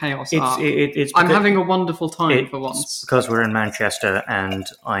fully chaos art. It's I'm because- having a wonderful time for it's once. because we're in Manchester and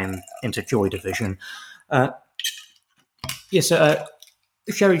I'm into Joy Division. So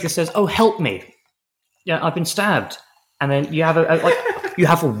Sherry just says, "Oh, help me! Yeah, I've been stabbed." And then you have you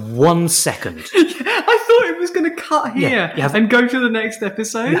have 1 second. I thought it was going to cut here Yeah, you have- and go to the next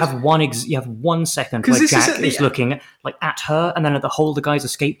episode. You have 1 second 'Cause where this is Jack at the- is looking like at her, and then at the hole the guy's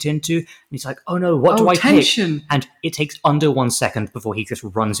escaped into, and he's like, "Oh no, what do I tension. pick?" And it takes under 1 second before he just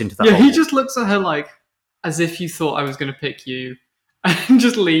runs into the Yeah, hole. he just looks at her like, as if you thought I was going to pick you, and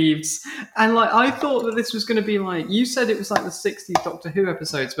just leaves. And like, I thought that this was going to be like, you said it was like the 60s Doctor Who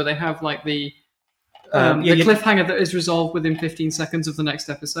episodes where they have like the cliffhanger that is resolved within 15 seconds of the next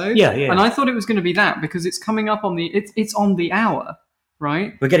episode. Yeah. And I thought it was going to be that because it's coming up on it's on the hour,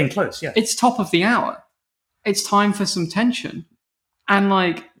 right? We're getting close. Yeah. It's top of the hour. It's time for some tension. And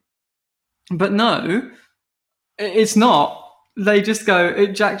like, but no, it's not. They just go,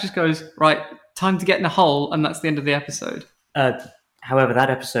 Jack just goes, right, time to get in a hole, and that's the end of the episode. However, that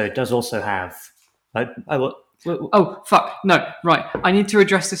episode does also have. Oh, fuck. No, right. I need to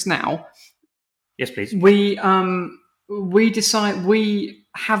address this now. Yes, please. We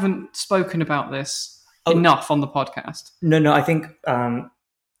haven't spoken about this enough on the podcast. No. I think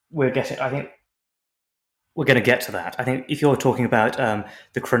we're getting. I think we're going to get to that. I think if you're talking about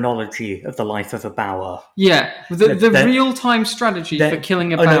the chronology of the life of a Bauer. Yeah, the real-time strategy for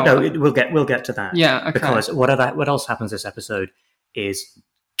killing a Bauer. No, we'll get to that. Yeah, okay. Because what else happens this episode is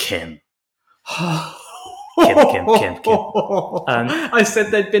Kim. Kim. I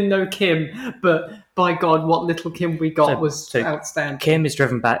said there'd been no Kim, but by God, what little Kim we got was outstanding. Kim is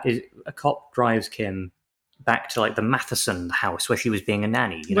driven back. A cop drives Kim back to like the Matheson house where she was being a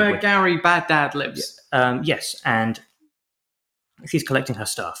nanny. Where Gary Bad Dad lives. Yes, and she's collecting her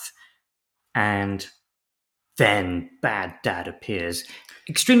stuff, and then Bad Dad appears.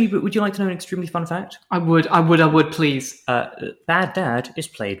 Would you like to know an extremely fun fact? I would, please. Bad Dad is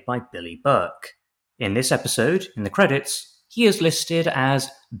played by Billy Burke. In this episode, in the credits, he is listed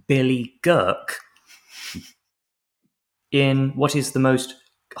as Billy Girk. In what is the most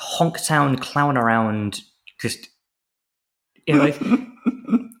Honktown clown around, just anyway,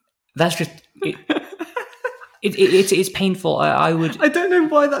 that's just It's painful. I would. I don't know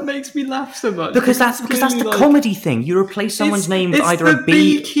why that makes me laugh so much. Because that's the like, comedy thing. You replace someone's name with either the a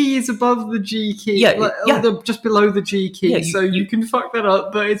B. B key is above the G key. Yeah, like, yeah. Or just below the G key. Yeah, so you can fuck that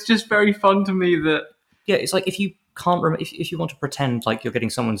up, but it's just very fun to me that. Yeah, it's like if you can't if you want to pretend like you're getting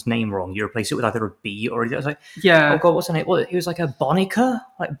someone's name wrong, you replace it with either a B or it's like, yeah. oh god, what's her name? Well, he was like a Bonica,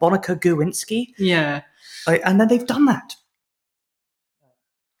 like Bonica Gowinski. Yeah. And then they've done that.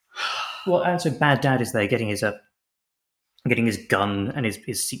 Well, and so Bad Dad is there getting his gun and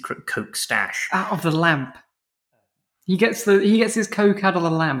his secret coke stash Out of the lamp. He gets his coke out of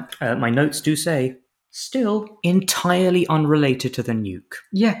the lamp. My notes do say, still entirely unrelated to the nuke.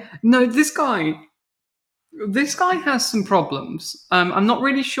 Yeah. No, this guy has some problems. I'm not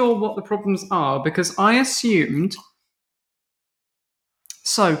really sure what the problems are because I assumed.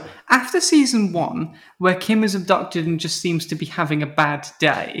 So, after season 1, where Kim is abducted and just seems to be having a bad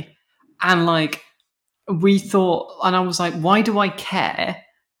day, and like, we thought, and I was like, why do I care?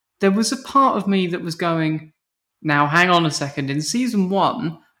 There was a part of me that was going, now hang on a second, in season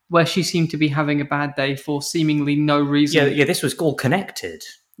 1, where she seemed to be having a bad day for seemingly no reason. Yeah, this was all connected.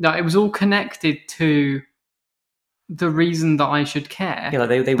 No, it was all connected to the reason that I should care. Yeah, like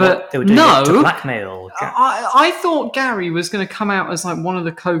they were doing it to blackmail. I thought Gary was going to come out as like one of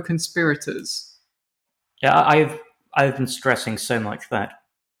the co-conspirators. Yeah, I've been stressing so much that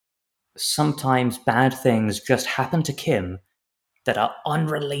sometimes bad things just happen to Kim that are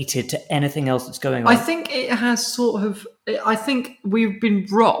unrelated to anything else that's going on. I think it has sort of. I think we've been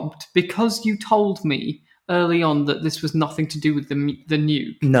robbed because you told me early on that this was nothing to do with the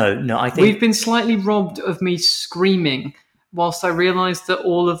nuke. No, I think we've been slightly robbed of me screaming whilst I realised that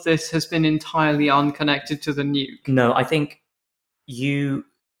all of this has been entirely unconnected to the nuke. No, I think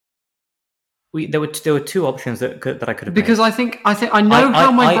there were two options that I could have because made. I think I know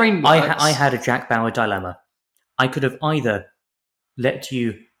how my brain works. I had a Jack Bauer dilemma. I could have either let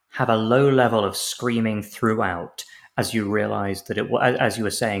you have a low level of screaming throughout as you realised that as you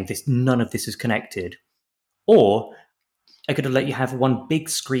were saying, none of this is connected. Or I could have let you have one big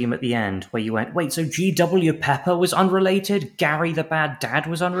scream at the end where you went, wait, so G.W. Pepper was unrelated? Gary the Bad Dad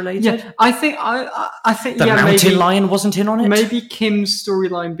was unrelated? Yeah, I think the Mountain Lion wasn't in on it? Maybe Kim's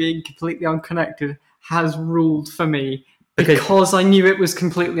storyline being completely unconnected has ruled for me because I knew it was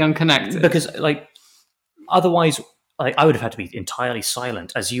completely unconnected. Because, like, otherwise, like, I would have had to be entirely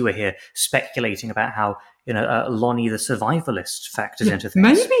silent as you were here speculating about how, Lonnie the survivalist factors into things.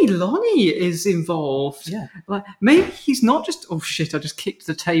 Maybe Lonnie is involved. Yeah. Like, maybe he's not just, oh shit, I just kicked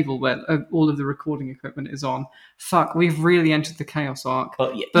the table where all of the recording equipment is on. Fuck, we've really entered the chaos arc.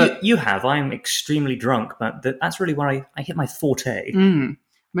 But you have. I'm extremely drunk, but that's really where I hit my forte.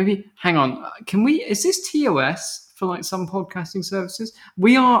 Maybe, hang on. Is this TOS for like some podcasting services?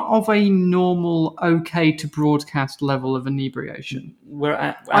 We are of a normal, okay to broadcast level of inebriation.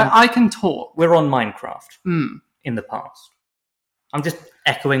 I can talk. We're on Minecraft in the past. I'm just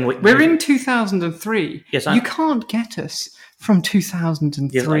echoing what we're in 2003. Yes, you can't get us from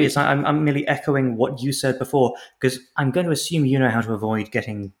 2003. Yes, I'm merely echoing what you said before because I'm going to assume you know how to avoid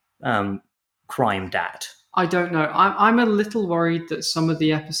getting crime dat. I don't know. I'm a little worried that some of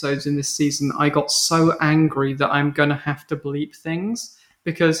the episodes in this season I got so angry that I'm going to have to bleep things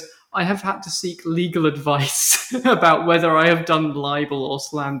because I have had to seek legal advice about whether I have done libel or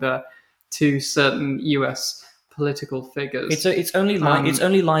slander to certain US political figures. It's only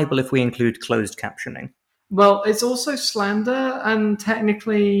libel if we include closed captioning. Well, it's also slander, and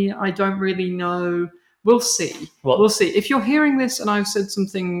technically I don't really know. We'll see. We'll see. If you're hearing this and I've said some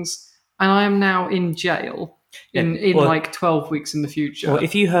things and I am now in jail in like 12 weeks in the future. Well,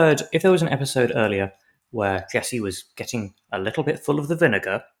 if there was an episode earlier where Jesse was getting a little bit full of the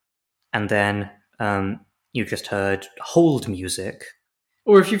vinegar, and then you just heard hold music.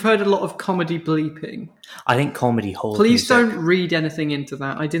 Or if you've heard a lot of comedy bleeping. I think comedy hold Please music. don't read anything into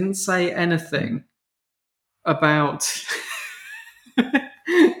that. I didn't say anything about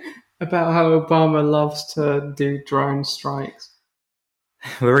about how Obama loves to do drone strikes.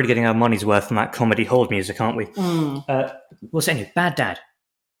 We're really getting our money's worth from that comedy hold music, aren't we? Well, so anyway, Bad Dad.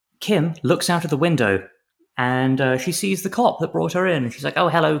 Kim looks out of the window and she sees the cop that brought her in. She's like, oh,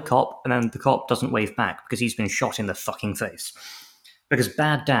 hello, cop. And then the cop doesn't wave back because he's been shot in the fucking face. Because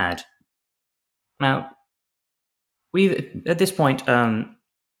Bad Dad... Now, at this point, Bad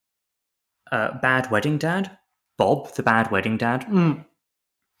Wedding Dad, Bob, the Bad Wedding Dad...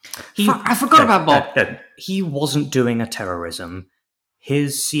 I forgot about Bob. No, he wasn't doing a terrorism.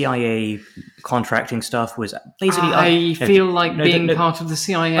 His CIA contracting stuff was basically... I feel like being part of the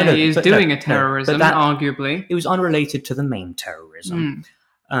CIA is doing a terrorism, arguably. It was unrelated to the main terrorism.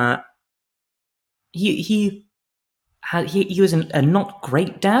 He he was a not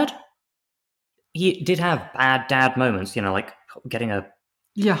great dad. He did have bad dad moments, like getting a...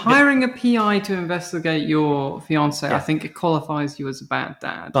 Yeah, hiring a PI to investigate your fiance, Yeah. I think it qualifies you as a bad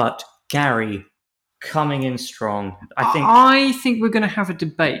dad. But Gary coming in strong. I think we're going to have a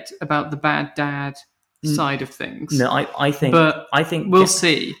debate about the bad dad side of things. No, I think... But I think we'll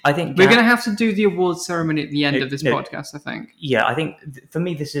see. I think We're going to have to do the awards ceremony at the end of this no. podcast, I think. Yeah, I think for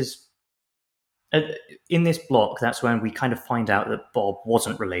me this is... in this block, that's when we kind of find out that Bob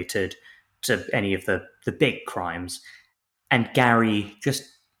wasn't related to any of the big crimes. And Gary just...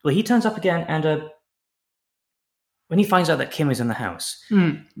 Well, he turns up again, and when he finds out that Kim is in the house,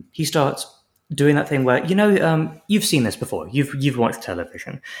 he starts doing that thing where, you've seen this before. You've watched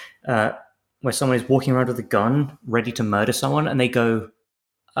television, where someone is walking around with a gun, ready to murder someone, and they go,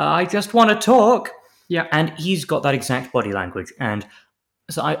 "I just want to talk." Yeah. And he's got that exact body language. And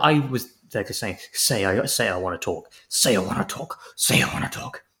so I was there to say I want to talk. Say I want to talk. Say I want to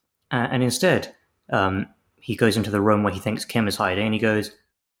talk. And instead, he goes into the room where he thinks Kim is hiding, and he goes,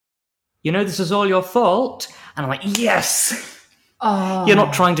 "This is all your fault." And I'm like, yes! You're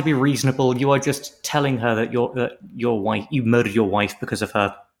not trying to be reasonable. You are just telling her that your wife, you murdered your wife because of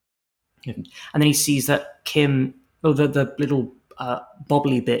her. And then he sees that Kim, the little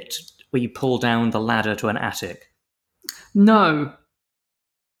bobbly bit where you pull down the ladder to an attic. No.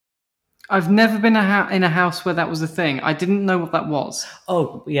 I've never been in a house where that was a thing. I didn't know what that was.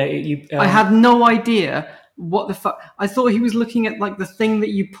 Oh, yeah. I had no idea what the fuck. I thought he was looking at the thing that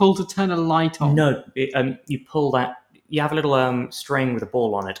you pull to turn a light on. No, you pull that. You have a little string with a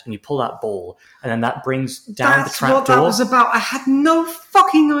ball on it, and you pull that ball, and then that brings down the trap door. That's what that was about. I had no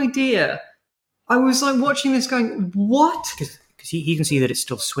fucking idea. I was watching this going, what? Because he can see that it's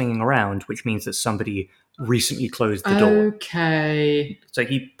still swinging around, which means that somebody recently closed the door. Okay. So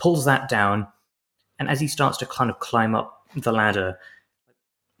he pulls that down, and as he starts to kind of climb up the ladder,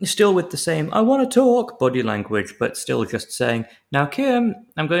 still with the same "I want to talk" body language, but still just saying, "Now, Kim,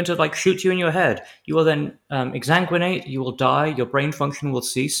 I'm going to shoot you in your head. You will then exsanguinate, you will die, your brain function will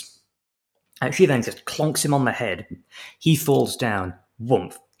cease." She then just clonks him on the head. He falls down,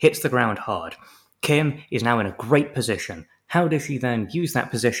 whoomph, hits the ground hard. Kim is now in a great position. How does she then use that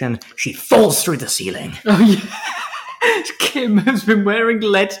position? She falls through the ceiling. Oh, yeah. Kim has been wearing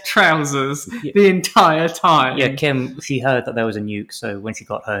lead trousers the entire time. Yeah, Kim, she heard that there was a nuke, so when she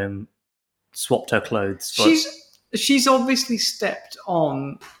got home, swapped her clothes. She's obviously stepped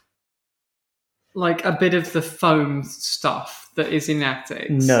on a bit of the foam stuff that is in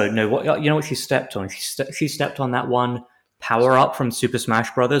attics. No. What she stepped on? She stepped on that one power-up from Super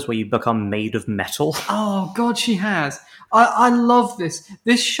Smash Brothers where you become made of metal. Oh, God, she has. I love this.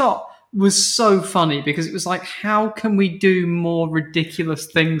 This shot was so funny because it was how can we do more ridiculous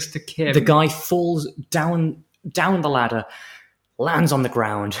things to Kim? The guy falls down the ladder, lands on the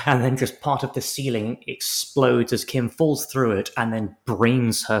ground, and then just part of the ceiling explodes as Kim falls through it and then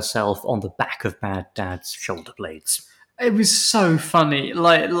brains herself on the back of Bad Dad's shoulder blades. It was so funny.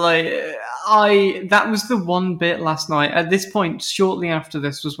 That was the one bit last night. At this point, shortly after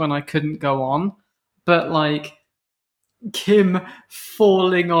this was when I couldn't go on. But Kim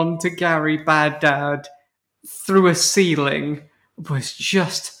falling onto Gary Bad Dad through a ceiling was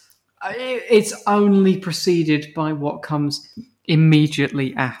just... It's only preceded by what comes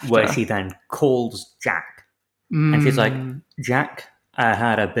immediately after. Where she then calls Jack. And she's like, "Jack, I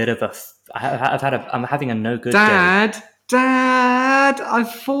had a bit of I'm having a no good day. Dad,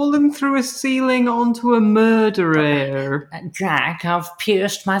 I've fallen through a ceiling onto a murderer. Jack, I've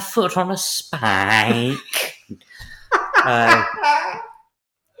pierced my foot on a spike." Yeah,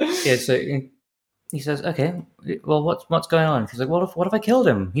 so he says, "Okay, well, what's going on?" She's like, what if I killed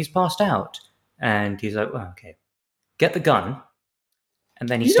him? He's passed out." And he's like, "Well, okay, get the gun." And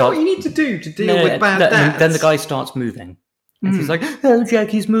then he starts... know what you need to do to deal with bad dads? Then the guy starts moving. And she's like, "Oh, Jack,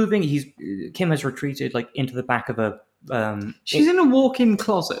 he's moving." Kim has retreated into the back of a... She's in a walk-in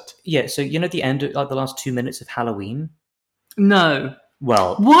closet. Yeah, so the end of the last 2 minutes of Halloween? No.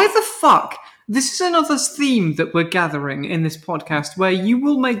 Well... Why the fuck? This is another theme that we're gathering in this podcast where you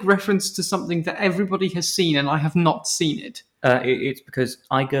will make reference to something that everybody has seen and I have not seen it. It's because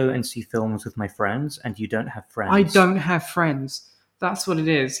I go and see films with my friends and you don't have friends. I don't have friends. That's what it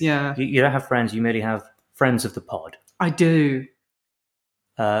is, yeah. You don't have friends, you merely have friends of the pod. I do.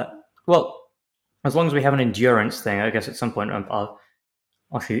 Well, as long as we have an endurance thing, I guess at some point I'll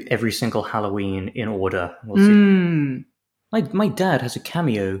shoot every single Halloween in order. We'll see. My dad has a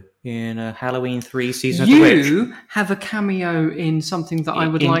cameo in Halloween 3 Season of the Witch. You have a cameo in something that I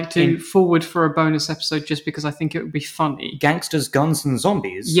would like to forward for a bonus episode just because I think it would be funny. Gangsters, Guns and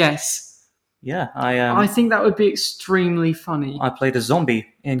Zombies? Yes. Yeah, I think that would be extremely funny. I played a zombie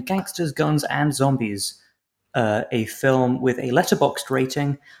in Gangsters, Guns, and Zombies, a film with a letterboxd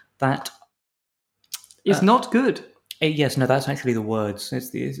rating that. It's not good. Yes, no, that's actually the words.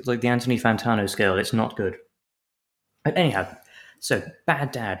 It's like the Anthony Fantano scale. It's not good. But anyhow, so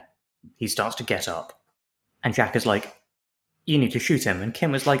bad dad, he starts to get up, and Jack is like, "You need to shoot him." And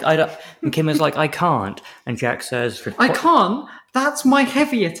Kim is like, "I don't." And Kim is like, "I can't." And Jack says, I can't. That's my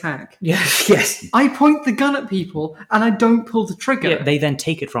heavy attack. Yes, yes. I point the gun at people and I don't pull the trigger. Yeah, they then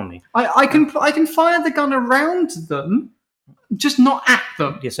take it from me. I can fire the gun around them, just not at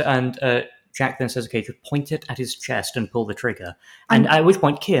them. Yes, and Jack then says, "Okay, just point it at his chest and pull the trigger." And at which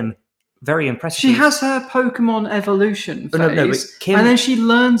point, Kim, very impressive. She has her Pokemon evolution phase, No, but Kim, and then she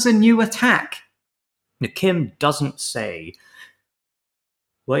learns a new attack. No, Kim doesn't say,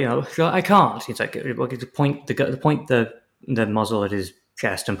 "Well, you know, I can't." It's like, point the muzzle at his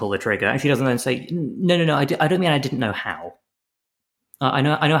chest and pull the trigger, and she doesn't then say, "No, I don't mean I didn't know how. I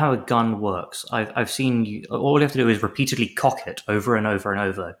know how a gun works. I've seen you. All you have to do is repeatedly cock it over and over and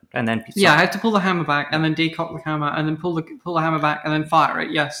over, and then I have to pull the hammer back and then decock the hammer and then pull the hammer back and then fire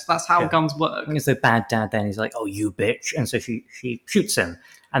it. Yes, that's how guns work." And so bad dad then is like, "Oh, you bitch," and so she shoots him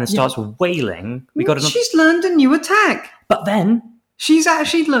and then starts wailing. She's learned a new attack, but then she's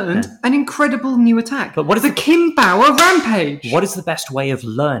actually learned an incredible new attack. But what is the Kim Bauer Rampage? What is the best way of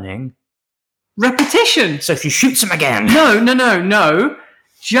learning? Repetition. So she shoots him again. No.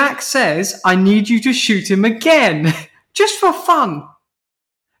 Jack says, "I need you to shoot him again." Just for fun.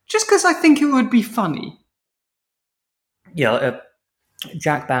 Just because I think it would be funny. Yeah,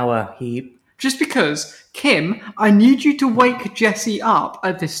 Jack Bauer, he... Just because, Kim, I need you to wake Jesse up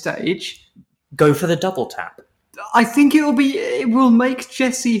at this stage. Go for the double tap. I think it will make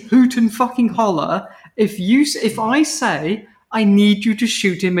Jesse hoot and fucking holler if I say, "I need you to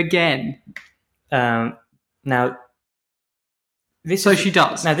shoot him again." Now, she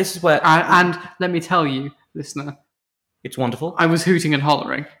does. Now, this is where... And let me tell you, listener... It's wonderful. I was hooting and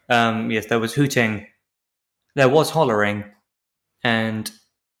hollering. Yes, there was hooting. There was hollering. And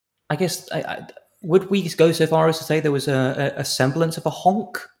I guess... would we go so far as to say there was a semblance of a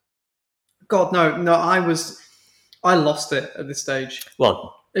honk? God, no, I lost it at this stage.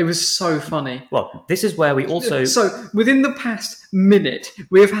 Well... It was so funny. Well, this is where we also... So, within the past minute,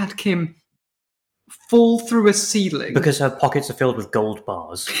 we have had Kim fall through a ceiling. Because her pockets are filled with gold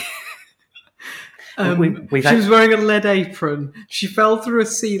bars. She was wearing a lead apron. She fell through a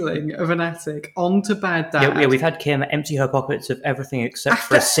ceiling of an attic onto Bad Dad. Yeah, we've had Kim empty her pockets of everything except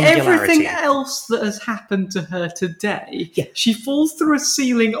for a singularity. Everything else that has happened to her today, she falls through a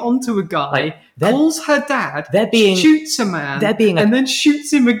ceiling onto a guy, calls her dad, shoots a man, and then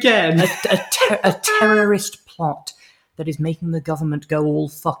shoots him again. A terrorist plot that is making the government go all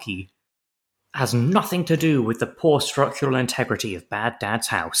fucky has nothing to do with the poor structural integrity of Bad Dad's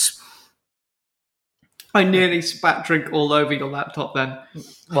house. I nearly spat drink all over your laptop then.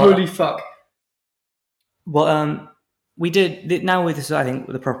 Holy fuck. Well, we did... Now this is, I think,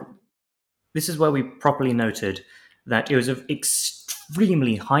 this is where we properly noted that it was an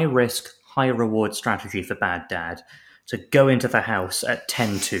extremely high-risk, high-reward strategy for Bad Dad to go into the house at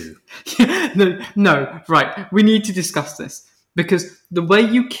 10-2. No, right. We need to discuss this. Because the way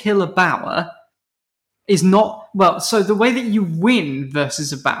you kill a Bauer is not... Well, so the way that you win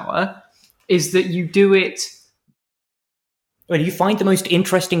versus a Bauer is that you do it... When you find the most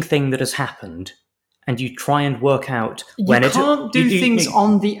interesting thing that has happened, and you try and work out when you can't do things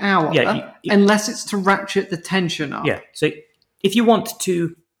on the hour unless it's to ratchet the tension up. Yeah, so if you want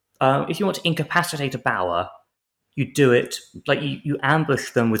to incapacitate a Bauer, you do it like you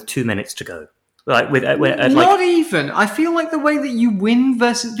ambush them with 2 minutes to go. Like not even. I feel like the way that you win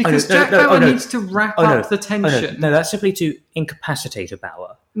versus Jack Bauer needs to wrap up the tension. No, that's simply to incapacitate a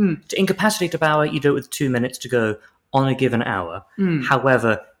Bauer. To incapacitate a Bauer, you do it with 2 minutes to go on a given hour.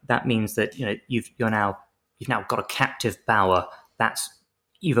 However, that means that you've now got a captive Bauer.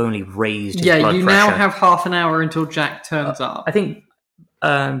 You've only raised his blood pressure. Now have half an hour until Jack turns up. I think.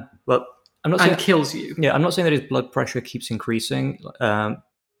 I'm not saying kills you. Yeah, I'm not saying that his blood pressure keeps increasing,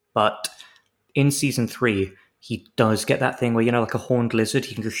 but in season 3, he does get that thing where, like a horned lizard,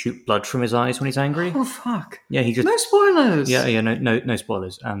 he can just shoot blood from his eyes when he's angry. Oh, fuck. Yeah, he just... No spoilers! Yeah, no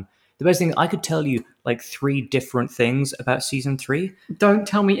spoilers. The best thing, I could tell you, 3 different things about season 3. Don't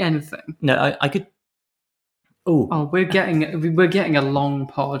tell me anything. No, I could... Oh, we're getting a long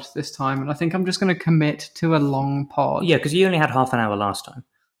pod this time, and I think I'm just going to commit to a long pod. Yeah, because you only had half an hour last time.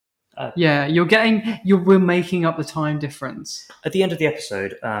 We're making up the time difference. At the end of the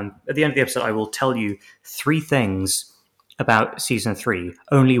episode, I will tell you 3 things about season 3,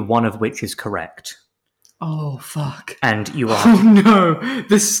 only one of which is correct. Oh, fuck. And you are. Oh, no.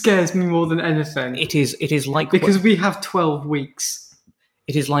 This scares me more than anything. It is like Because we have 12 weeks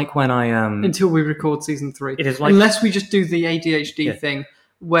it is like when I until we record season 3. It is like, unless we just do the ADHD thing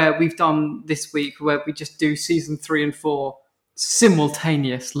where we've done this week, where we just do season 3 and 4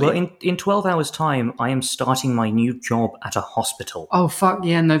 simultaneously. well, in 12 hours' time, I am starting my new job at a hospital. Oh, fuck,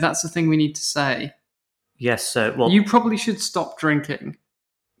 yeah, no, that's the thing we need to say. Yes, well, You probably should stop drinking.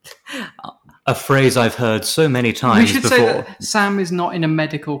 a phrase I've heard so many times We should before. say that Sam is not in a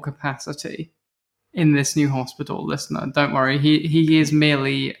medical capacity in this new hospital, listener. Don't worry, he is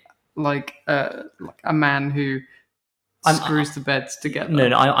merely like a man who screws the beds together.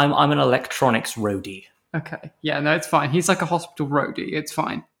 No, I'm an electronics roadie. Okay, yeah, no, it's fine. He's like a hospital roadie. It's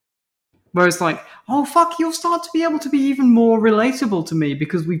fine. Whereas, like, oh fuck, you'll start to be able to be even more relatable to me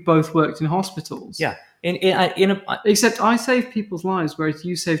because we both worked in hospitals. Yeah. Except I saved people's lives, whereas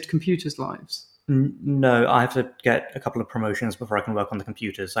you saved computers' lives. No, I have to get a couple of promotions before I can work on the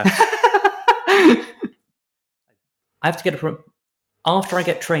computers. I have to get after I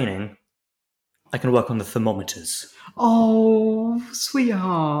get training, I can work on the thermometers. Oh,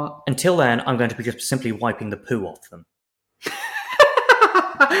 sweetheart. Until then, I'm going to be just simply wiping the poo off them.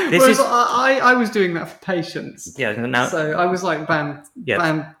 I was doing that for patients. Yeah, now So I was like band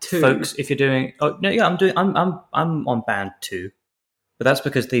 2. folks, if you're doing, I'm on band 2, but that's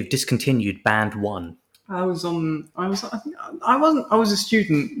because they've discontinued band 1. I was a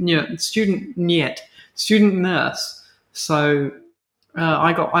student nurse. So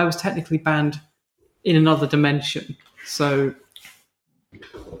I was technically banned in another dimension. So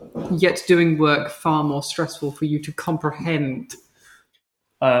yet doing work far more stressful for you to comprehend.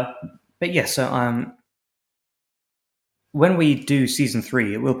 But yes, so when we do season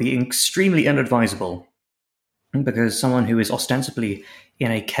 3, it will be extremely inadvisable because someone who is ostensibly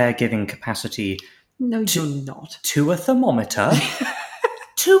in a caregiving capacity No, you're not. to a thermometer,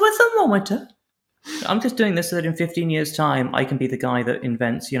 I'm just doing this so that in 15 years' time, I can be the guy that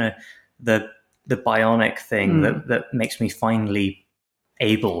invents, the bionic thing that makes me finally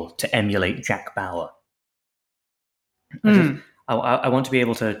able to emulate Jack Bauer. I want to be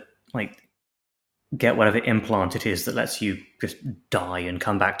able to get whatever implant it is that lets you just die and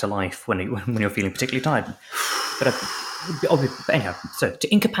come back to life when you're feeling particularly tired. But anyhow, so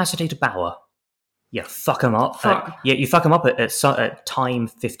to incapacitate a Bauer, you fuck him up. You fuck him up at time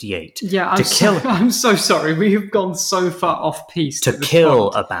 58. Yeah, I'm so sorry. We have gone so far off piece. To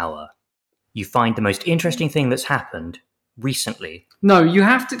kill a Bauer, you find the most interesting thing that's happened recently. No, you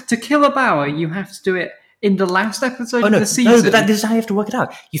have to kill a Bauer. You have to do it in the last episode of the season. No, but this is how you have to work it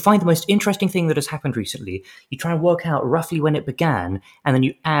out. You find the most interesting thing that has happened recently. You try and work out roughly when it began, and then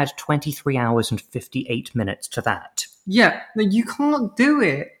you add 23 hours and 58 minutes to that. Yeah, you can't do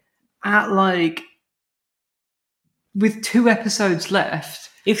it at with 2 episodes left.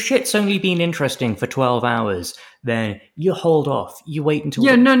 If shit's only been interesting for 12 hours, then you hold off. You wait until...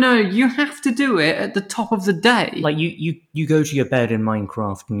 Yeah, no, you have to do it at the top of the day. Like, you go to your bed in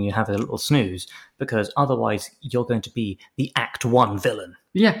Minecraft and you have a little snooze, because otherwise you're going to be the Act 1 villain.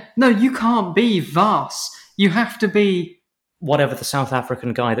 Yeah, no, you can't be Vas. You have to be... Whatever the South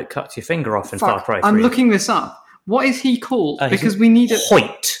African guy that cuts your finger off in Far Cry 3. I'm looking this up. What is he called? Because we need it...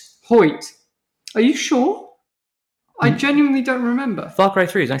 Hoyt. Are you sure? I genuinely don't remember. Far Cry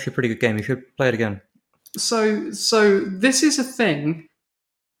 3 is actually a pretty good game. You should play it again. So this is a thing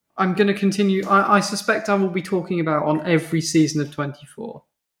I'm going to continue. I suspect I will be talking about on every season of 24.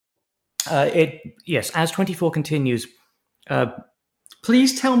 Yes, as 24 continues...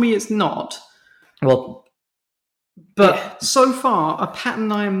 Please tell me it's not. Well... But so far, a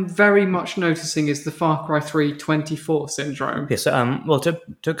pattern I am very much noticing is the Far Cry 3 24 syndrome. Yes, well, to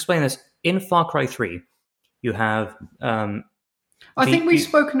explain this, in Far Cry 3... You have... I think we've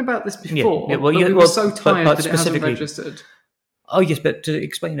spoken about this before, but we were so tired that it hasn't registered. Oh, yes, but to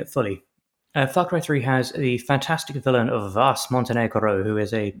explain it fully, Far Cry 3 has the fantastic villain of Vas Montenegro, who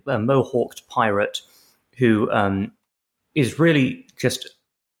is a mohawked pirate who is really just...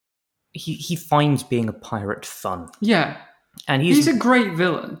 He finds being a pirate fun. Yeah. And he's a great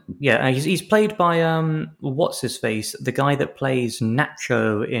villain. Yeah, he's played by what's-his-face, the guy that plays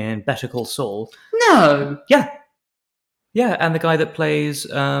Nacho in Better Call Saul. No! Yeah, and the guy that plays...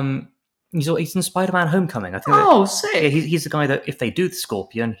 he's in Spider-Man Homecoming, I think. Oh, sick! Yeah, he's the guy that, if they do the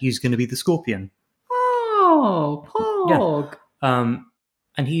Scorpion, he's going to be the Scorpion. Oh, Pog! Yeah.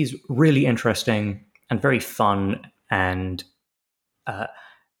 And he's really interesting and very fun and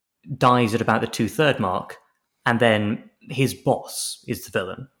dies at about the 2/3 mark, and then his boss is the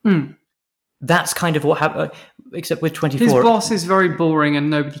villain. that's kind of what happened, except with 24. His boss is very boring and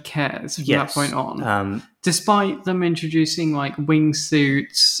nobody cares from that Yes. point on. Despite them introducing like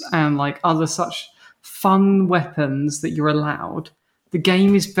wingsuits and like other such fun weapons that you're allowed, the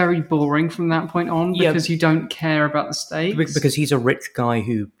game is very boring from that point on because you don't care about the stakes. Because he's a rich guy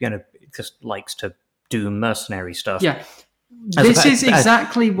who, just likes to do mercenary stuff. Yeah. This is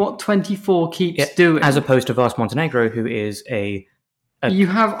exactly what 24 keeps doing. As opposed to Vas Montenegro, who is you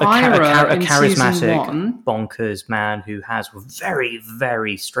have Ira in charismatic, season 1. bonkers man who has very,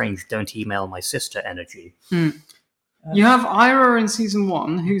 very strange "don't email my sister" energy. You have Ira in season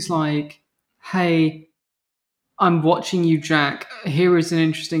 1, who's like, "Hey, I'm watching you, Jack. Here is an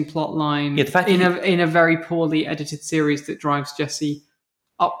interesting plot line in a very poorly edited series that drives Jesse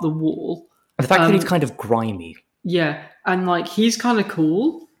up the wall." The fact that he's kind of grimy. Yeah, and like he's kind of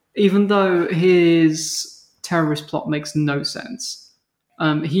cool, even though his terrorist plot makes no sense.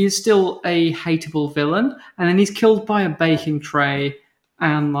 He is still a hateable villain, and then he's killed by a baking tray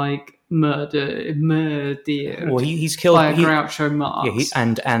and like murdered. Well, he's killed by a Groucho Marx.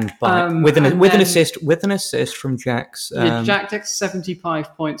 Yeah, with an assist from Jack's. Jack takes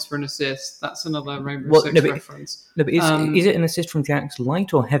 75 points for an assist. That's another Rainbow Six reference. No, but is it an assist from Jack's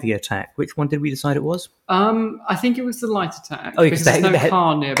light or heavy attack? Which one did we decide it was? I think it was the light attack. Oh, because there's no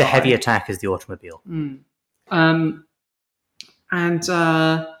car nearby. The heavy attack is the automobile. And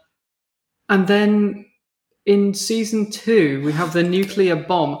then in season 2 we have the nuclear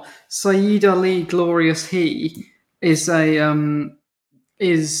bomb. Saeed Ali, Glorious He, is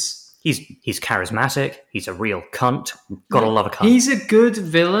he's charismatic. He's a real cunt. Gotta love a cunt. He's a good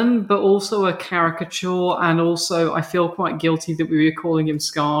villain, but also a caricature, and also I feel quite guilty that we were calling him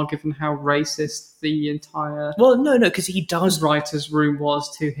Scar, given how racist the entire because he does writer's room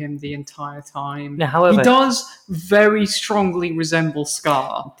was to him the entire time. Now, however, he does very strongly resemble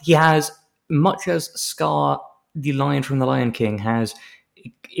Scar. He has, much as Scar, the lion from The Lion King, has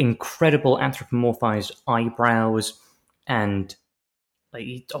incredible anthropomorphized eyebrows and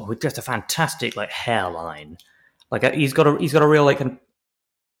just a fantastic hairline. He's got a real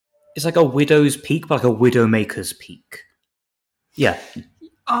it's like a widow's peak, but like a widowmaker's peak. Yeah,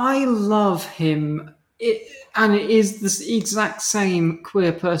 I love him, and it is the exact same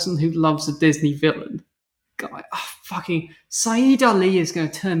queer person who loves a Disney villain. God, fucking Saeed Ali is going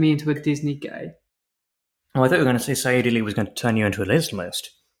to turn me into a Disney gay. Oh, I thought you were going to say Saeed Ali was going to turn you into an Islamist.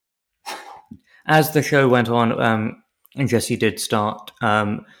 As the show went on, Jesse did start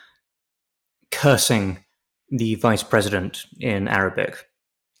cursing the vice president in Arabic.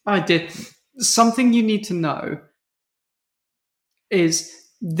 I did. Something you need to know is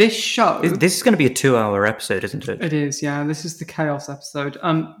this show... This is going to be a 2-hour episode, isn't it? It is, yeah. This is the Chaos episode.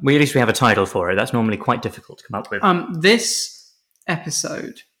 At least we have a title for it. That's normally quite difficult to come up with. This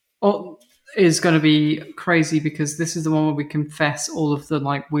episode is going to be crazy because this is the one where we confess all of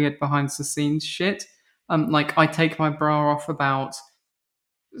the weird behind-the-scenes shit. I take my bra off about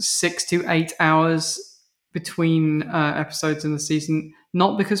 6 to 8 hours between episodes in the season,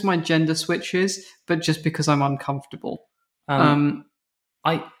 not because my gender switches, but just because I'm uncomfortable.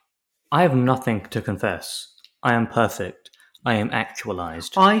 I have nothing to confess. I am perfect. I am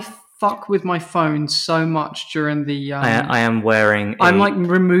actualized. I fuck with my phone so much during the... I am wearing... I'm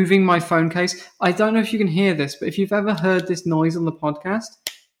removing my phone case. I don't know if you can hear this, but if you've ever heard this noise on the podcast,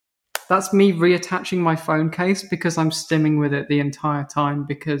 that's me reattaching my phone case because I'm stimming with it the entire time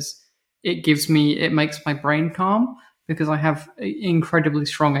because it makes my brain calm because I have incredibly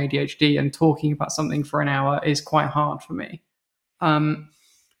strong ADHD and talking about something for an hour is quite hard for me.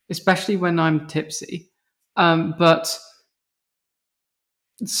 Especially when I'm tipsy. But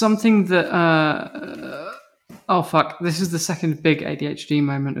something that... oh, fuck. This is the second big ADHD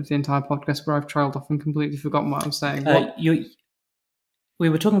moment of the entire podcast where I've trailed off and completely forgotten what I'm saying. We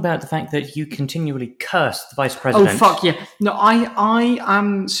were talking about the fact that you continually curse the vice president. Oh, fuck, yeah. No, I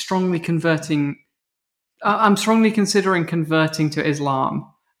am strongly converting... I'm strongly considering converting to Islam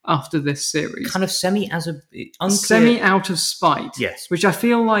after this series. Kind of semi out of spite. Yes. Which I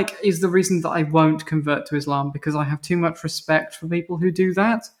feel like is the reason that I won't convert to Islam, because I have too much respect for people who do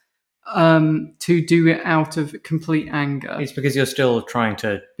that, to do it out of complete anger. It's because you're still trying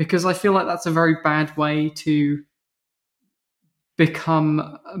to... Because I feel like that's a very bad way to become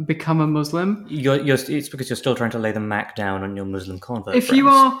a Muslim. It's because you're still trying to lay the Mac down on your Muslim convert. If you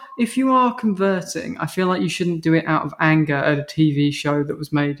are converting, I feel like you shouldn't do it out of anger at a TV show that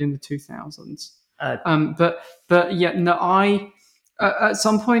was made in the 2000s. But yeah, no, I at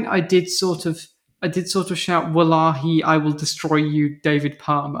some point I did sort of shout, "Wallahi, I will destroy you, David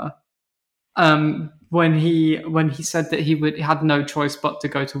Palmer." When he said that he had no choice but to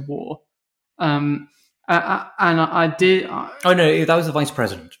go to war. And I did. Oh no, that was the vice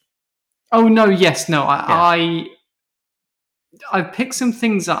president. Oh no! Yes, no. I picked some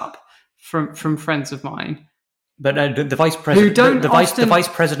things up from friends of mine. But the vice president, Who don't the often- vice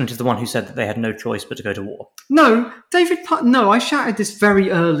president is the one who said that they had no choice but to go to war. No, No, I shouted this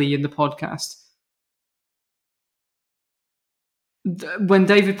very early in the podcast. When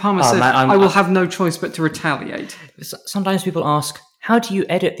David Palmer said, man, "I will have no choice but to retaliate." Sometimes people ask, "How do you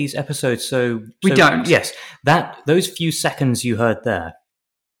edit these episodes?" So We don't. Yes, those few seconds you heard there,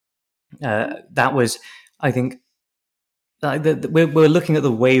 that was, I think, we're looking at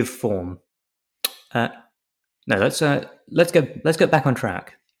the waveform. No, let's get back on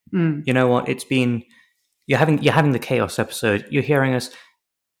track. You know what? You're having the chaos episode. You're hearing us.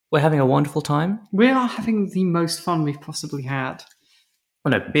 We're having a wonderful time. We are having the most fun we've possibly had.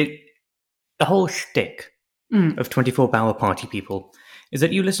 Well, no, the whole shtick of 24-hour party people is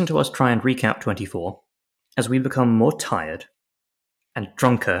that you listen to us try and recap 24 as we become more tired and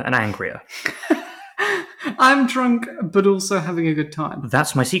drunker and angrier. I'm drunk, but also having a good time.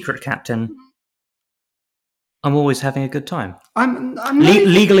 That's my secret, Captain. I'm always having a good time. I'm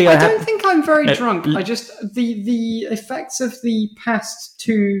legally. I don't think I'm very No, drunk. I just the effects of the past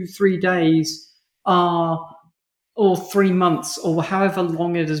 2-3 days are, or 3 months, or however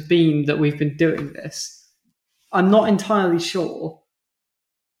long it has been that we've been doing this. I'm not entirely sure.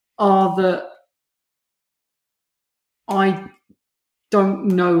 Are that I don't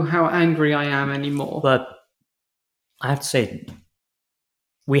know how angry I am anymore. But I have to say,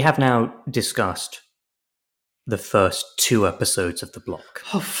 we have now discussed the first 2 episodes of the block.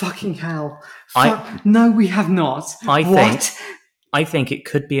 Oh, fucking hell. I- No, we have not. What? I think it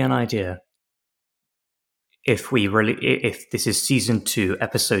could be an idea if this is season 2,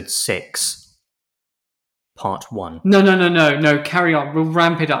 episode 6, part 1. No, carry on. We'll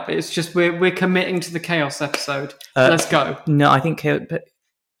ramp it up. It's just we're committing to the chaos episode. Let's go. No, I think but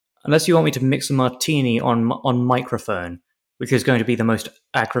unless you want me to mix a martini on microphone, which is going to be the most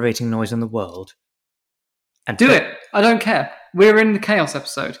aggravating noise in the world. And Do it. I don't care. We're in the chaos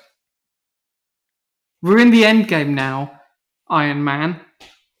episode. We're in the end game now, Iron Man.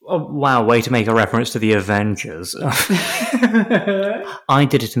 Oh, wow, way to make a reference to the Avengers. I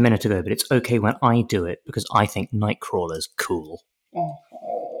did it a minute ago, but it's okay when I do it because I think Nightcrawler's cool.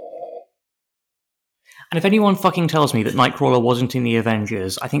 And if anyone fucking tells me that Nightcrawler wasn't in the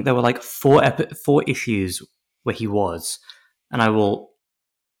Avengers, I think there were like 4 issues where he was, and I will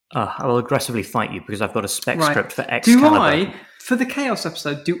aggressively fight you because I've got a spec script for Excalibur. For the chaos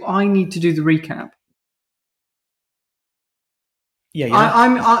episode, do I need to do the recap?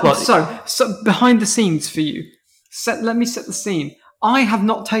 Yeah, So behind the scenes for you. Let me set the scene. I have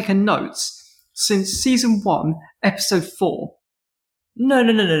not taken notes since season 1, episode 4. No.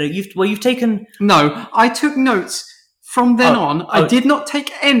 You've taken. No, I took notes from then on. I did not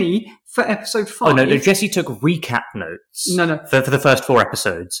take any for episode 5. Oh no, Jesse took recap notes. No. For the first 4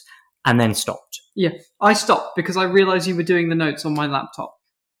 episodes, and then stopped. Yeah, I stopped because I realised you were doing the notes on my laptop,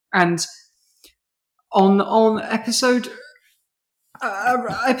 and on episode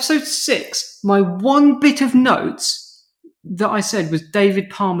 6, my one bit of notes that I said was David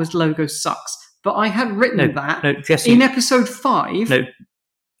Palmer's logo sucks, but I had written that Jesse, in episode 5. No.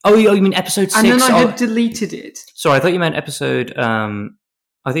 Oh, you mean episode 6? And then I had deleted it. Sorry, I thought you meant episode. I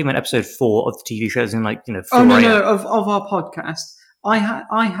think you meant episode 4 of the TV shows in 4 Oh no, a.m. of our podcast. I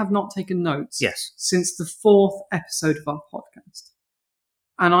have not taken notes. Yes. Since the 4th episode of our podcast,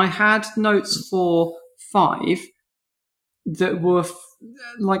 and I had notes for 5 that were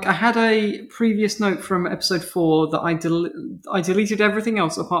I had a previous note from episode 4 that I deleted everything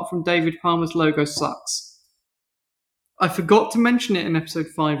else apart from David Palmer's logo sucks. I forgot to mention it in episode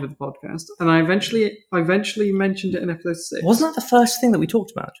 5 of the podcast, and I eventually mentioned it in episode 6. Wasn't that the first thing that we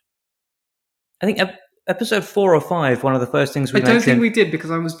talked about? I think episode 4 or 5, one of the first things we mentioned. I don't think we did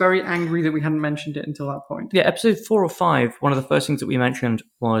because I was very angry that we hadn't mentioned it until that point. Yeah, episode 4 or 5, one of the first things that we mentioned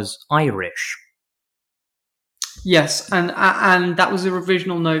was Irish. Yes, and that was a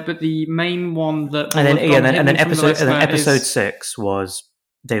revisional note, but the main one that and then episode 6 was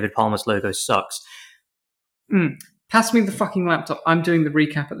David Palmer's logo sucks. Pass me the fucking laptop. I'm doing the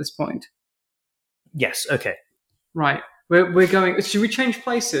recap at this point. Yes. Okay. Right. We're going. Should we change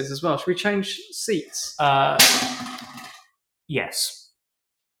places as well? Should we change seats? Yes.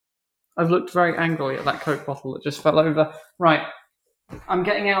 I've looked very angrily at that Coke bottle that just fell over. Right. I'm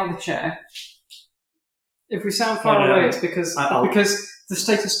getting out of the chair. If we sound far away, it's because the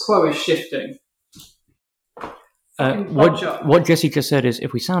status quo is shifting. What Jesse just said is,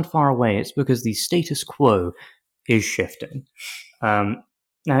 if we sound far away, it's because the status quo is shifting.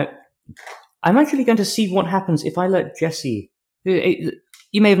 Now, I'm actually going to see what happens if I let Jesse.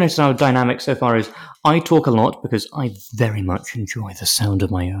 You may have noticed our dynamic so far is I talk a lot because I very much enjoy the sound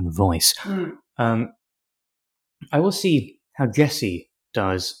of my own voice. I will see how Jesse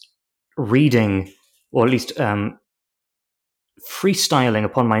does reading, or at least freestyling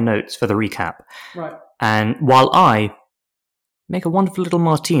upon my notes for the recap. Right. And while I make a wonderful little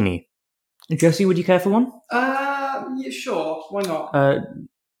martini. Jesse, would you care for one? Yeah, sure. Why not?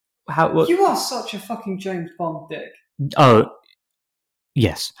 You are such a fucking James Bond dick. Oh,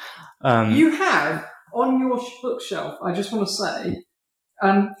 yes. You have on your bookshelf, I just want to say,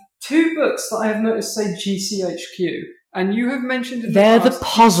 2 books that I have noticed say GCHQ, and you have mentioned in they're the the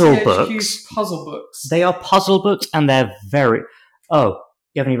puzzle GCHQ's books. Puzzle books. They are puzzle books, and they're very. Oh,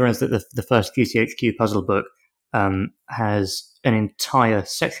 you haven't even realized that the first GCHQ puzzle book has an entire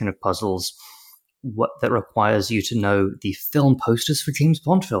section of puzzles that requires you to know the film posters for James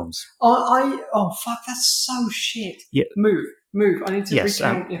Bond films. Oh fuck, that's so shit. Yeah. Move. I need to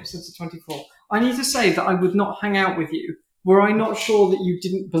recount the episodes of 24. I need to say that I would not hang out with you were I not sure that you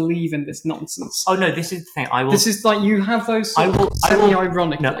didn't believe in this nonsense. Oh no, this is the thing. This is like you have those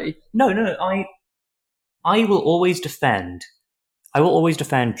semi-ironically. No. I will always defend. I will always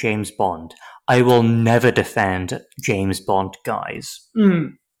defend James Bond. I will never defend James Bond guys.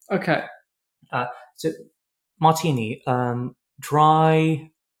 Okay. So, martini, dry,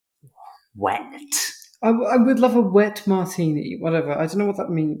 wet. I would love a wet martini, whatever. I don't know what that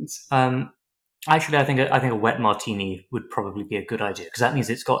means. Actually, I think a wet martini would probably be a good idea because that means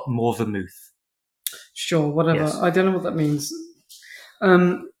it's got more vermouth. Sure, whatever. Yes. I don't know what that means.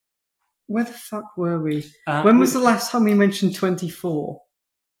 Where the fuck were we? When was the last time we mentioned 24?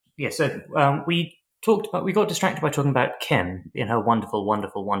 Yeah, so we got distracted by talking about Kim in her wonderful,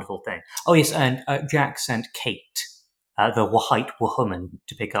 wonderful, wonderful thing. Oh yes, and Jack sent Kate, the white woman,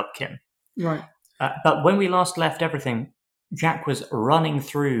 to pick up Kim. Right. But when we last left everything, Jack was running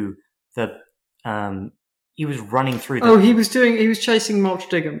through the. He was running through. He was chasing Mulch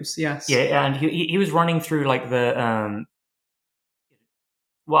Diggums. Yes. Yeah, and he was running through like the.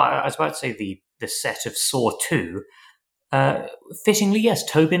 Well, I was about to say the set of Saw 2. Fittingly, yes,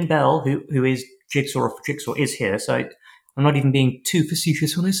 Tobin Bell, who is Jigsaw is here, so I'm not even being too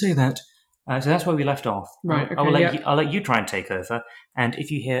facetious when I say that. So that's where we left off. Right. Okay, I'll let you try and take over. And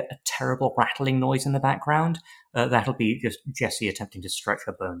if you hear a terrible rattling noise in the background, that'll be just Jessie attempting to stretch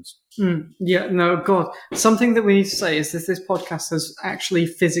her bones. Yeah. No. God. Something that we need to say is that this podcast has actually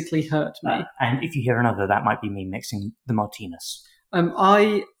physically hurt me. And if you hear another, that might be me mixing the Martinez.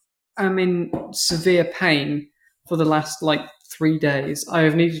 I am in severe pain for the last 3 days. I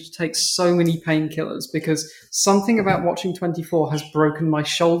have needed to take so many painkillers because something about watching 24 has broken my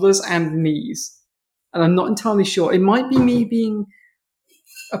shoulders and knees. And I'm not entirely sure. It might be me being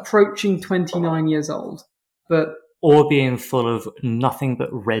approaching 29 years old, but... Or being full of nothing but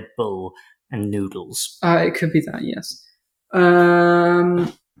Red Bull and noodles. It could be that, yes.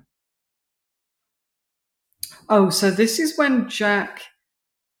 So this is when Jack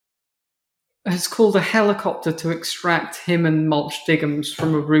has called a helicopter to extract him and Mulch Diggums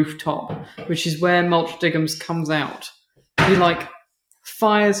from a rooftop, which is where Mulch Diggums comes out. He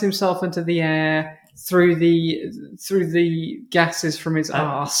fires himself into the air through the gases from his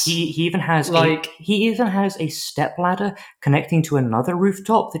arse. He even has a step ladder connecting to another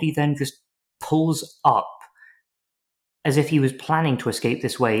rooftop that he then just pulls up as if he was planning to escape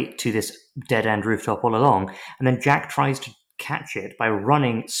this way to this dead-end rooftop all along. And then Jack tries to catch it by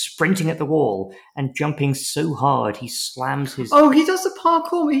sprinting at the wall and jumping so hard he slams his... Oh, he does the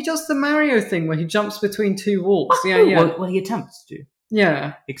parkour. He does the Mario thing where he jumps between 2 walls. Yeah. Well, he attempts to.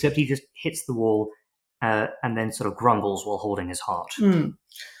 Yeah. Except he just hits the wall and then sort of grumbles while holding his heart.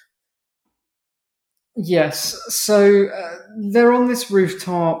 Yes. So they're on this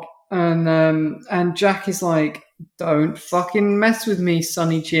rooftop and Jack is like, "Don't fucking mess with me,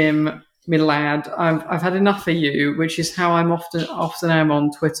 Sonny Jim, me lad. I've had enough of you," which is how I'm often am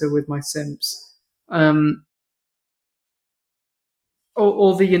on Twitter with my simps. Or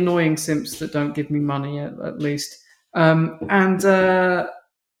the annoying simps that don't give me money at least. Fuck,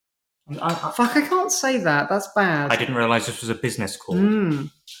 I can't say that. That's bad. I didn't realise this was a business call.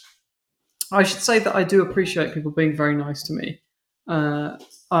 I should say that I do appreciate people being very nice to me.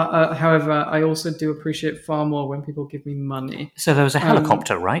 However, I also do appreciate far more when people give me money. So there was a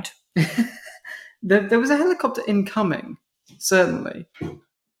helicopter, right? There was a helicopter incoming, certainly.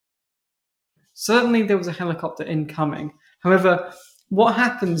 Certainly there was a helicopter incoming. However, what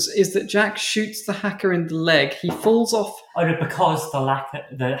happens is that Jack shoots the hacker in the leg. He falls off... Oh, no, because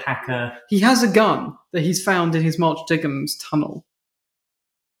the hacker... He has a gun that he's found in his Mulch Diggums tunnel.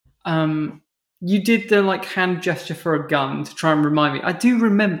 You did the like hand gesture for a gun to try and remind me. I do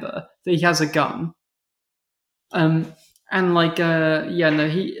remember that he has a gun. And like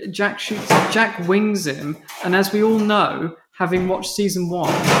Jack wings him, and as we all know, having watched season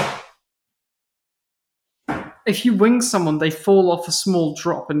 1, if you wing someone, they fall off a small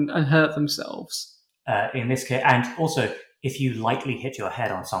drop and hurt themselves. In this case, and also if you lightly hit your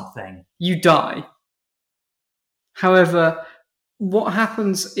head on something, you die. However, what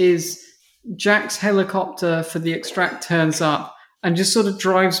happens is Jack's helicopter for the extract turns up and just sort of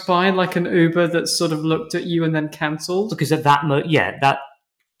drives by like an Uber that sort of looked at you and then cancelled. Because at that that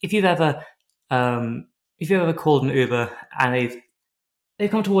if you've ever called an Uber and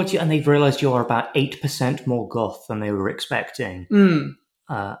they've come towards you and they've realised you're about 8% more goth than they were expecting.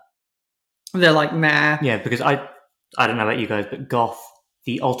 They're like, nah. Yeah, because I don't know about you guys, but goth,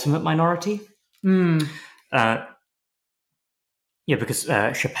 the ultimate minority. Yeah, because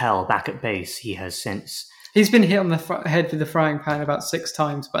Chappelle back at base, he has since. He's been hit on the head with a frying pan about 6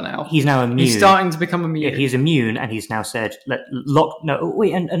 times by now. He's now immune. He's starting to become immune. Yeah, he's immune, and he's now said,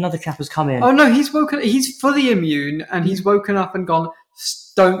 and another chap has come in. Oh no, he's fully immune, and he's woken up and gone,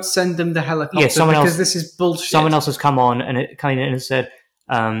 don't send them the helicopter because this is bullshit. Someone else has come on and said,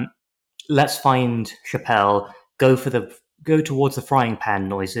 let's find Chappelle, go towards the frying pan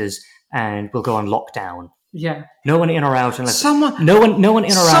noises, and we'll go on lockdown. Yeah. No one in or out unless no one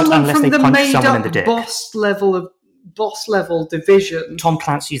in or out unless they punch someone in the dick. Boss level division. Tom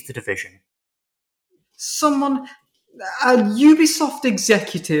Clancy's The Division. A Ubisoft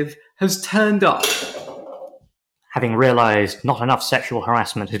executive has turned up, having realised not enough sexual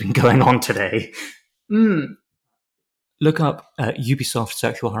harassment had been going on today. Look up Ubisoft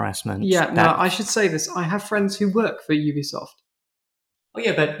sexual harassment. Yeah, no, I should say this. I have friends who work for Ubisoft. Oh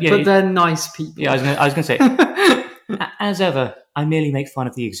yeah, but they're nice people. Yeah, I was going to say, as ever, I merely make fun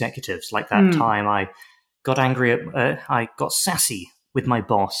of the executives. Like that time, I got angry I got sassy with my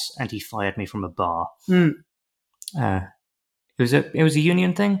boss, and he fired me from a bar. It was a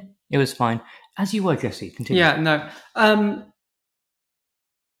union thing. It was fine. As you were, Jesse. Continue. Yeah, no.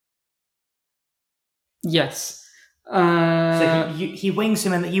 Yes. So he wings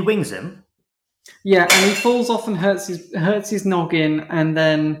him, and he wings him. Yeah, and he falls off and hurts his noggin, and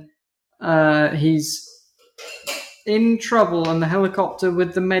then he's in trouble, and the helicopter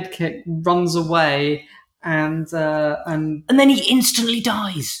with the medkit runs away, and then he instantly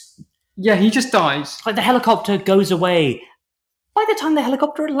dies. Yeah, he just dies. Like the helicopter goes away. By the time the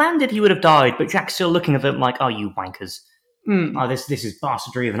helicopter had landed, he would have died, but Jack's still looking at them like, "Oh, you wankers! Oh, this is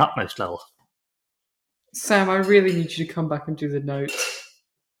bastardry of an utmost level." Sam, I really need you to come back and do the notes.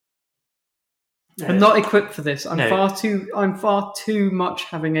 I'm not equipped for this. I'm far too much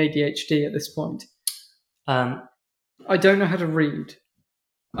having ADHD at this point. I don't know how to read.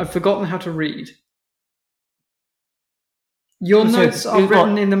 I've forgotten how to read. Your notes are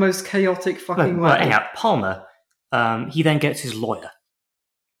written in the most chaotic fucking way. Anyhow, Palmer, he then gets his lawyer.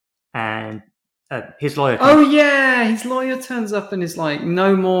 And his lawyer... his lawyer turns up and is like,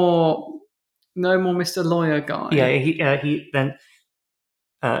 no more Mr. Lawyer guy. Yeah, he then...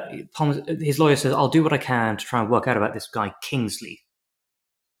 his lawyer says, I'll do what I can to try and work out about this guy, Kingsley.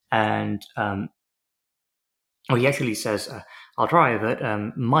 And, he actually says, I'll try, but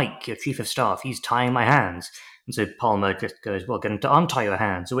Mike, your chief of staff, he's tying my hands. And so Palmer just goes, well, get him to untie your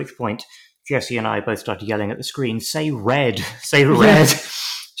hands, at which point Jesse and I both started yelling at the screen, say red, say red. Yeah.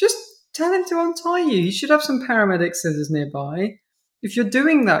 Just tell him to untie you. You should have some paramedic scissors nearby. If you're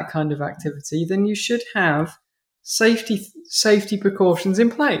doing that kind of activity, then you should have safety precautions in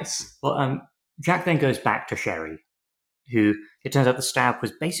place. Well, Jack then goes back to Sherry, who, it turns out the stab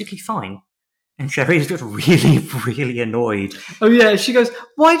was basically fine. And Sherry is just really, really annoyed. Oh yeah, she goes,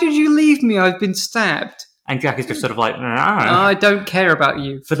 why did you leave me? I've been stabbed. And Jack is just sort of like, I don't care about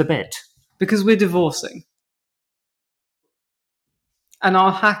you. For the bit. Because we're divorcing. And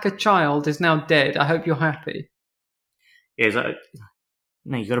our hacker child is now dead. I hope you're happy. Yeah,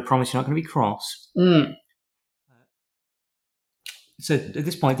 no, you got to promise you're not going to be cross. So at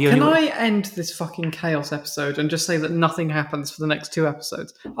this point, Can I end this fucking chaos episode and just say that nothing happens for the next 2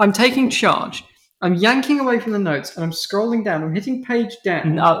 episodes? I'm taking charge. I'm yanking away from the notes and I'm scrolling down. I'm hitting page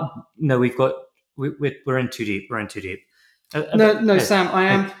down. No, we're in too deep. We're in too deep. No, Sam, I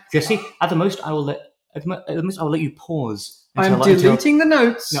am. Jesse, at the most, I will let you pause. I'm deleting the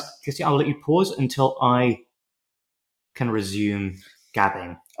notes. No, Jesse, I will let you pause until I can resume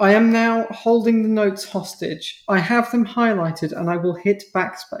gabbing. I am now holding the notes hostage. I have them highlighted and I will hit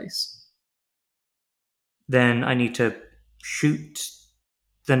backspace. Then I need to shoot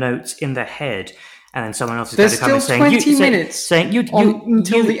the notes in the head. And then someone else is There's going to come still and 20 minutes saying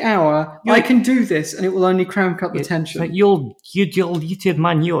until the hour. you- I can do this, and it will only crank up the tension. Like, you'll eat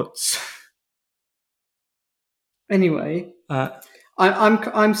my nuts. Anyway,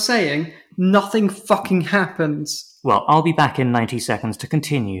 I'm saying nothing fucking happens. Well, I'll be back in 90 seconds to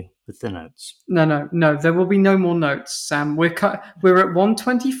continue with the notes. No. There will be no more notes, Sam. We're at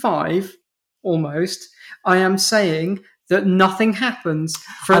 125 almost. I am saying that nothing happens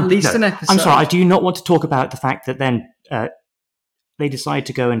for at least an episode. I'm sorry, I do not want to talk about the fact that then they decide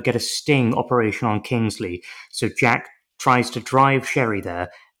to go and get a sting operation on Kingsley. So Jack tries to drive Sherry there,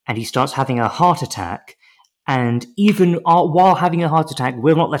 and he starts having a heart attack. And even while having a heart attack,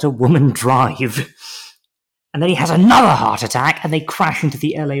 will not let a woman drive. And then he has another heart attack, and they crash into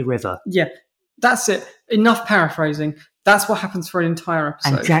the LA River. Yeah, that's it. Enough paraphrasing. That's what happens for an entire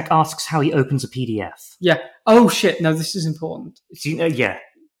episode. And Jack asks how he opens a PDF. Yeah. Oh, shit. No, this is important. Yeah.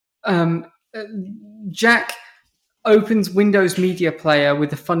 Jack opens Windows Media Player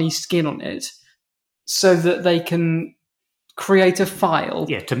with a funny skin on it so that they can create a file.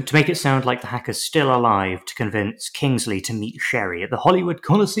 Yeah, to make it sound like the hacker's still alive, to convince Kingsley to meet Sherry at the Hollywood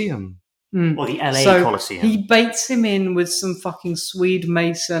Coliseum. Or the LA Coliseum. He baits him in with some fucking Swede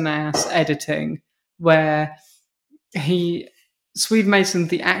Mason-ass editing where Swede Mason,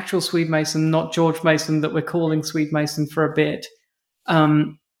 the actual Swede Mason, not George Mason that we're calling Swede Mason for a bit,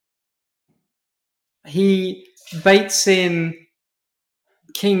 he baits in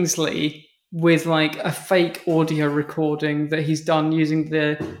Kingsley with like a fake audio recording that he's done using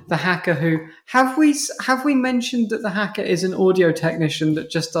the hacker who have we mentioned that the hacker is an audio technician that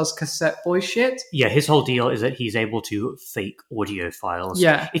just does cassette boy shit? Yeah, his whole deal is that he's able to fake audio files.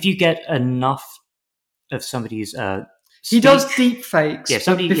 Yeah. If you get enough of somebody's he does deep fakes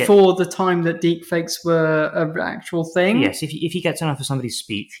before the time that deep fakes were an actual thing. Yes, if he gets enough of somebody's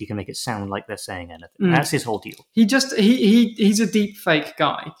speech, he can make it sound like they're saying anything. That's his whole deal. He's a deep fake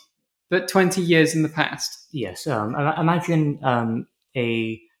guy, but 20 years in the past. Yes. Imagine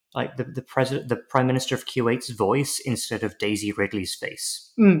the Prime Minister of Kuwait's voice instead of Daisy Ridley's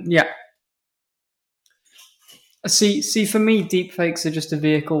face. Yeah. See, for me, deepfakes are just a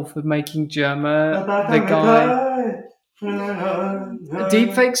vehicle for making Jerma the guy.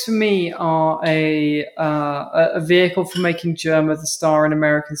 Deepfakes for me are a vehicle for making Jerma the star in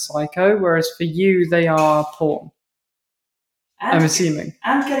American Psycho, whereas for you, they are porn. I'm assuming.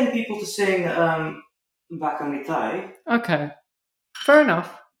 And getting people to sing Back on Me Thigh. Okay. Fair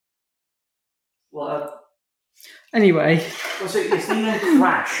enough. Well, anyway. So they then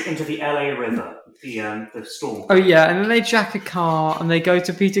crash into the LA River, the storm. Oh yeah, and then they jack a car and they go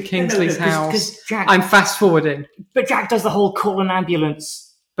to Peter Kingsley's house. Jack, I'm fast forwarding. But Jack does the whole call an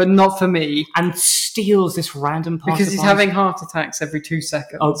ambulance. But not for me. And steals this random passerby. Because he's having heart attacks every 2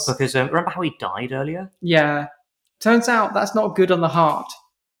 seconds. Oh, because remember how he died earlier? Yeah. Turns out that's not good on the heart.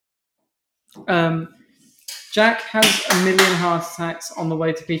 Jack has a million heart attacks on the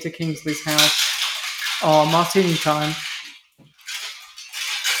way to Peter Kingsley's house. Oh, martini time.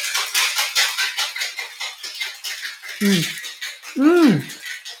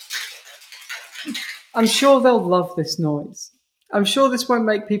 I'm sure they'll love this noise. I'm sure this won't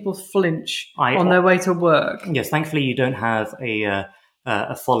make people flinch on their way to work. Yes, thankfully you don't have a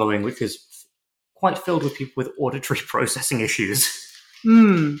following which is quite filled with people with auditory processing issues.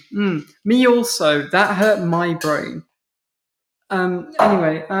 Me also. That hurt my brain.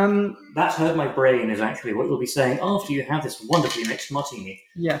 Anyway, That hurt my brain is actually what you'll be saying after you have this wonderfully mixed martini.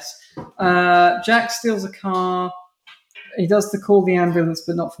 Yes. Jack steals a car. He does the call the ambulance,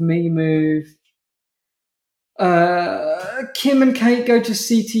 but not for me move. Kim and Kate go to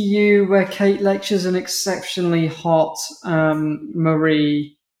CTU, where Kate lectures an exceptionally hot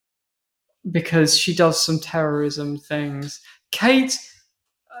Marie because she does some terrorism things. Kate,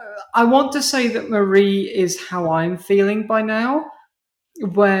 I want to say that Marie is how I'm feeling by now,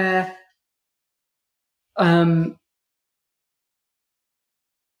 where I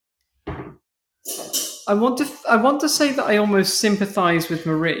want to say that I almost sympathise with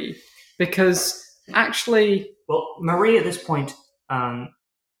Marie because actually, well, Marie at this point,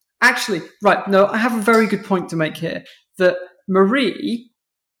 actually, right? No, I have a very good point to make here. That Marie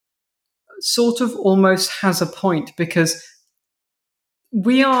sort of almost has a point because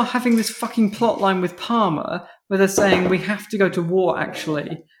we are having this fucking plot line with Palmer where they're saying we have to go to war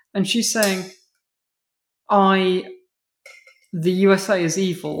actually, and she's saying, the USA is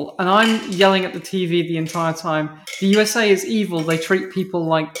evil, and I'm yelling at the TV the entire time. The USA is evil. They treat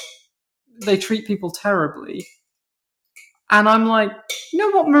people terribly. And I'm like, you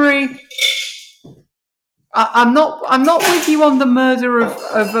know what, Marie? I'm not with you on the murder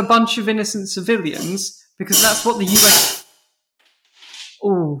of a bunch of innocent civilians, because that's what the US.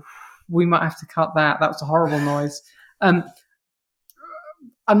 Oh, we might have to cut that. That was a horrible noise. I'm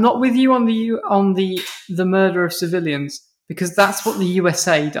not with you on the murder of civilians, because that's what the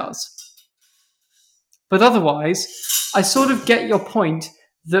USA does. But otherwise, I sort of get your point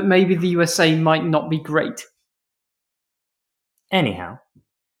that maybe the USA might not be great. Anyhow,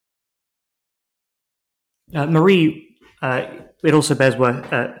 Marie, it also bears worth.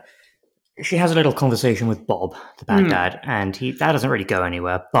 She has a little conversation with Bob, the bad dad, and that doesn't really go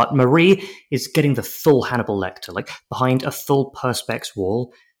anywhere. But Marie is getting the full Hannibal Lecter, like behind a full Perspex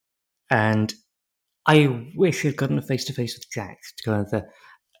wall. And I wish she'd gotten a face-to-face with Jack to go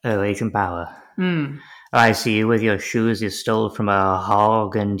with Agent Bauer. I see you with your shoes you stole from a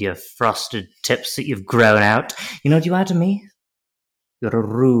hog and your frosted tips that you've grown out. You know what you are to me? You're a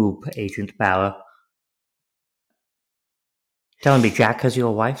rube, Agent Bauer. Telling me Jack has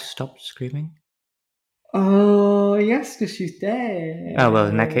your wife stopped screaming? Oh, yes, because she's dead. Oh, well,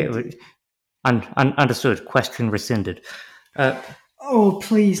 in that case, understood. Question rescinded. Oh,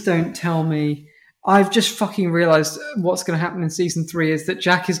 please don't tell me. I've just fucking realised what's going to happen in season 3 is that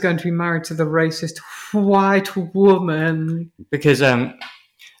Jack is going to be married to the racist white woman. Because the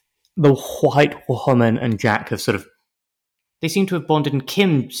white woman and Jack have sort of... They seem to have bonded, and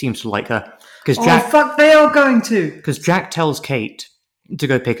Kim seems to like her. Fuck, they are going to! Because Jack tells Kate to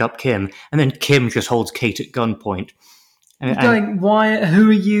go pick up Kim, and then Kim just holds Kate at gunpoint. Why? Who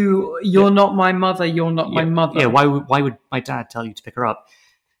are you? You're not my mother. You're not my mother. Yeah, why would my dad tell you to pick her up?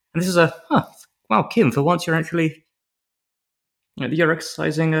 And this is wow, Kim, for once you're actually... You're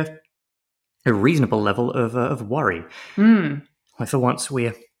exercising a reasonable level of worry. For once,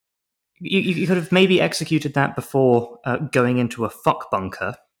 you could have maybe executed that before going into a fuck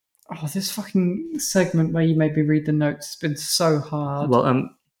bunker. Oh, this fucking segment where you made me read the notes has been so hard. Well,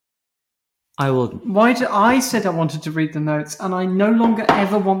 I will... Why did I said I wanted to read the notes, and I no longer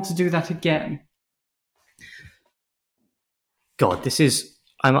ever want to do that again? God, this is...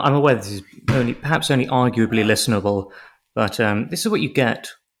 I'm aware this is perhaps only arguably listenable, but this is what you get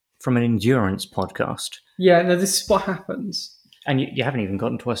from an endurance podcast. Yeah, no, this is what happens. And you haven't even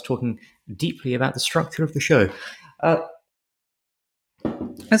gotten to us talking deeply about the structure of the show.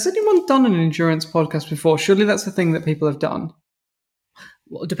 Has anyone done an endurance podcast before? Surely that's the thing that people have done.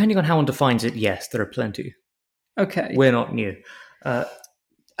 Well, depending on how one defines it, yes, there are plenty. Okay. We're not new.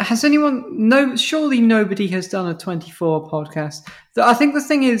 Has anyone... No, surely nobody has done a 24 podcast. I think the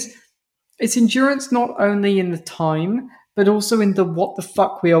thing is, it's endurance not only in the time, but also in the what the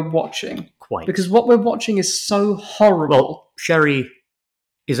fuck we are watching. Quite. Because what we're watching is so horrible. Well, Sherry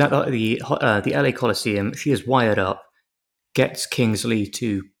is at the LA Coliseum. She is wired up, gets Kingsley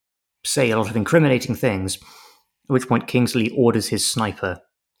to say a lot of incriminating things, at which point Kingsley orders his sniper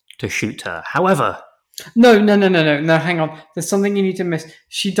to shoot her. However... No, hang on. There's something you need to miss.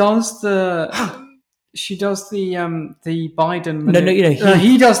 She does the Biden maneuver.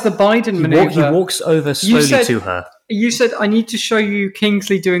 He does the Biden maneuver. He walks over slowly to her. You said, I need to show you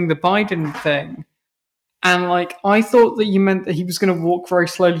Kingsley doing the Biden thing. And, I thought that you meant that he was going to walk very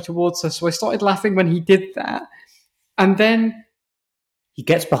slowly towards her, so I started laughing when he did that. And then... He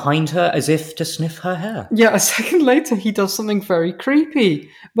gets behind her as if to sniff her hair. Yeah, a second later, he does something very creepy,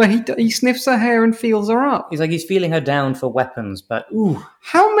 where he sniffs her hair and feels her up. He's feeling her down for weapons, but ooh.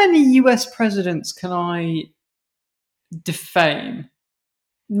 How many US presidents can I defame?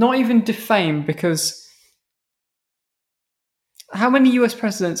 Not even defame, because... How many US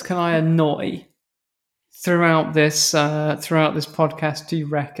presidents can I annoy throughout this podcast, do you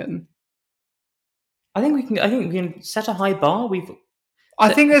reckon? I think we can set a high bar.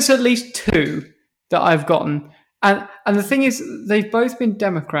 I think there's at least 2 that I've gotten, and the thing is, they've both been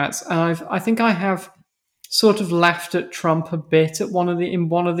Democrats, and I think I have sort of laughed at Trump a bit in one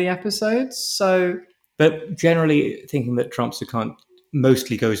of the episodes. So, but generally, thinking that Trump's account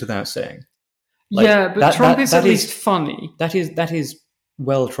mostly goes without saying. Trump is at least funny. That is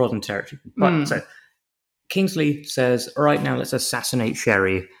well trodden territory. But so Kingsley says, "All right, now let's assassinate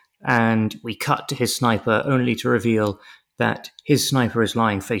Sherry," and we cut to his sniper, only to reveal that his sniper is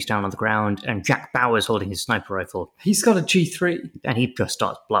lying face down on the ground, and Jack Bauer's holding his sniper rifle. He's got a G3. And he just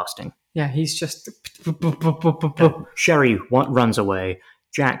starts blasting. Yeah, he's just... Sherry runs away.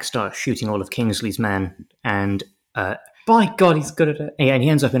 Jack starts shooting all of Kingsley's men, and... by God, he's good at it. Yeah, and he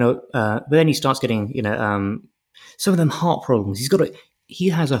ends up in a... but then he starts getting, some of them heart problems. He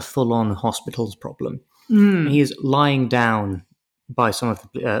has a full-on hospitals problem. He is lying down by some of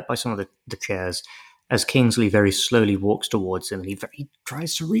the chairs, as Kingsley very slowly walks towards him, and he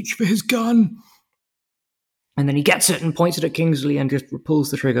tries to reach for his gun. And then he gets it and points it at Kingsley and just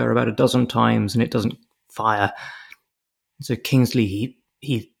pulls the trigger about a dozen times and it doesn't fire. So Kingsley,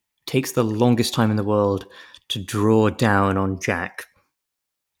 he takes the longest time in the world to draw down on Jack.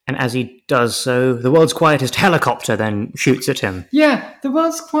 And as he does so, the world's quietest helicopter then shoots at him. Yeah, the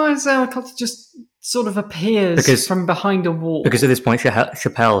world's quietest helicopter just sort of appears from behind a wall. Because at this point,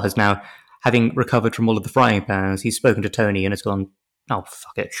 Chappelle has now, having recovered from all of the frying pans, he's spoken to Tony and has gone, oh,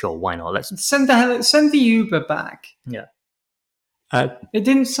 fuck it, sure, why not? Let's send the Uber back. Yeah. It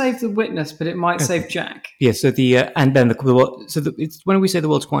didn't save the witness, but it might save Jack. Yeah, so it's when we say the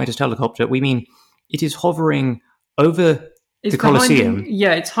world's quietest helicopter, we mean it is hovering over the Colosseum.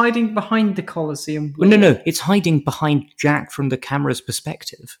 It's hiding behind the Colosseum. Well, no, it's hiding behind Jack from the camera's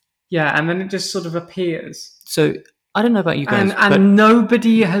perspective. Yeah, and then it just sort of appears. So I don't know about you guys, and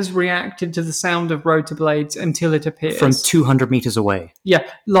nobody has reacted to the sound of rotor blades until it appears from 200 meters away. Yeah,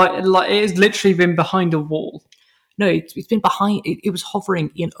 like it has literally been behind a wall. No, it's been behind. It was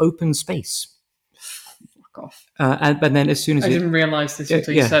hovering in open space. Fuck off. And then as soon as I didn't realise this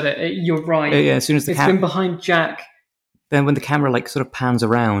until you said it. You're right. Yeah, as soon as it's been behind Jack. Then when the camera sort of pans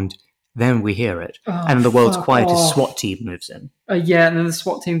around, then we hear it, and the world's quietest SWAT team moves in. And then the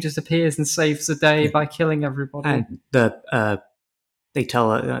SWAT team just appears and saves the day by killing everybody. And they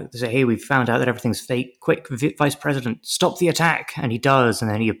say, "Hey, we found out that everything's fake. Quick, Vice President, stop the attack!" And he does, and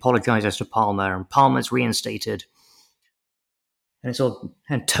then he apologizes to Palmer, and Palmer's reinstated.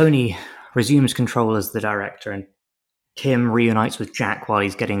 And Tony resumes control as the director, and Kim reunites with Jack while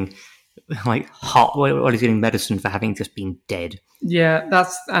he's getting while he's getting medicine for having just been dead. Yeah,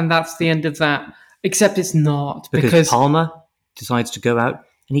 that's the end of that. Except it's not, because Palmer decides to go out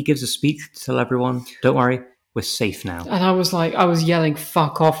and he gives a speech to tell everyone, "Don't worry, we're safe now." And I was yelling,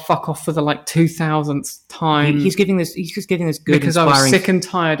 "Fuck off for the 2000th time." He's just giving this good, because inspiring... I was sick and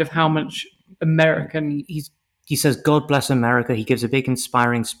tired of how much American He says, "God bless America." He gives a big,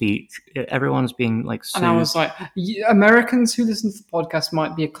 inspiring speech. Everyone's being soothed. And I was like, Americans who listen to the podcast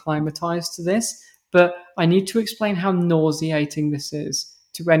might be acclimatized to this, but I need to explain how nauseating this is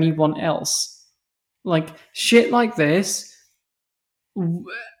to anyone else. Shit like this,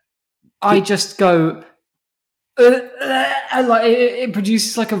 I just go, it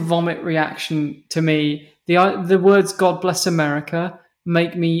produces a vomit reaction to me. The words "God bless America"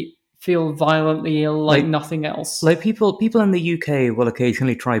 make me feel violently ill like nothing else. People in the UK will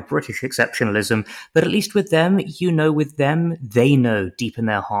occasionally try British exceptionalism, but at least with them, they know deep in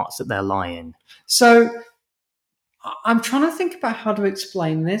their hearts that they're lying. So I'm trying to think about how to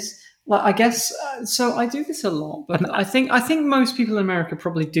explain this. I guess so. I do this a lot, but I think most people in America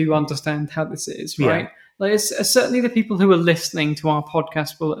probably do understand how this is, right? Yeah. It's certainly the people who are listening to our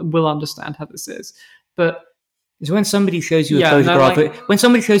podcast will understand how this is, but. Is when somebody shows you a photograph. When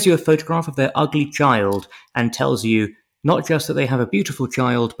somebody shows you a photograph of their ugly child and tells you not just that they have a beautiful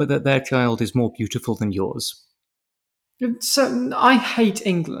child, but that their child is more beautiful than yours. So I hate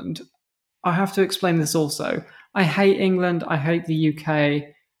England. I have to explain this also. I hate England. I hate the UK,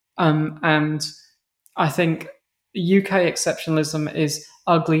 and I think UK exceptionalism is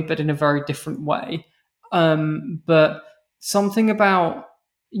ugly, but in a very different way. But something about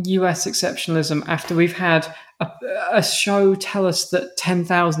US exceptionalism, after we've had a show tell us that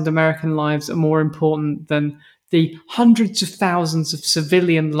 10,000 American lives are more important than the hundreds of thousands of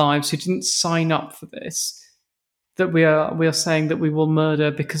civilian lives who didn't sign up for this, that we are saying that we will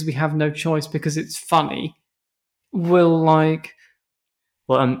murder because we have no choice because it's funny. That's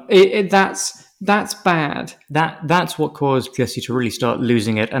bad. That's what caused Jesse to really start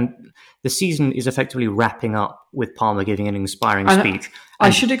losing it, and the season is effectively wrapping up with Palmer giving an inspiring speech. I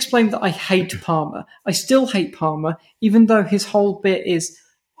should explain that I hate Palmer. I still hate Palmer, even though his whole bit is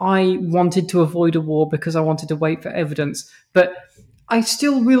I wanted to avoid a war because I wanted to wait for evidence, but I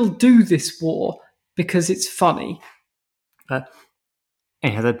still will do this war because it's funny.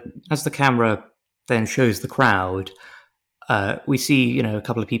 Anyhow, as the camera then shows the crowd, we see, a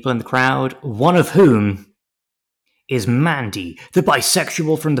couple of people in the crowd, one of whom is Mandy, the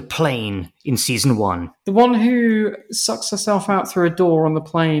bisexual from the plane in season 1. The one who sucks herself out through a door on the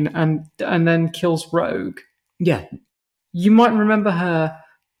plane and then kills Rogue. Yeah. You might remember her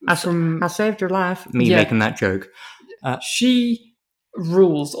I saved her life. Making that joke. She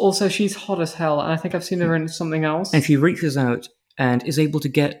rules. Also, she's hot as hell, and I think I've seen her in something else. And she reaches out and is able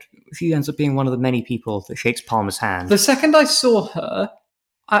to she ends up being one of the many people that shakes Palmer's hand. The second I saw her,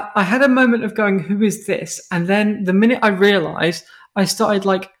 I had a moment of going, "Who is this?" And then the minute I realised, I started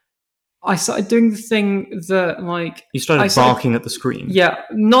doing the thing that you started barking at the screen. Yeah,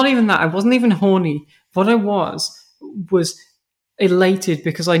 not even that. I wasn't even horny. What I was elated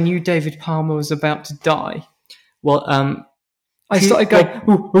because I knew David Palmer was about to die. Well, I started going,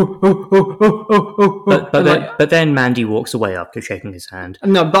 ooh, ooh, ooh, ooh, ooh, ooh, ooh, but then Mandy walks away after shaking his hand.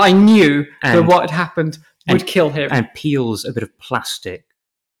 No, but I knew that And- what had happened would kill him. And peels a bit of plastic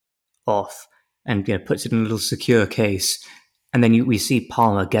off and puts it in a little secure case. And then we see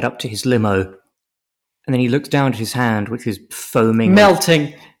Palmer get up to his limo, and then he looks down at his hand, which is foaming,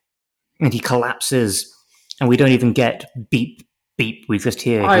 melting, and he collapses. And we don't even get beep beep. We just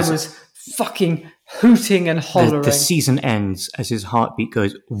hear. I was fucking hooting and hollering. The season ends as his heartbeat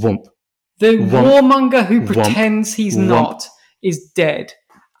goes whomp. The whomp, warmonger who whomp, pretends he's whomp. not is dead,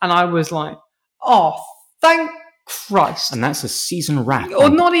 and I was like, "Oh, thank Christ!" And that's a season wrap, or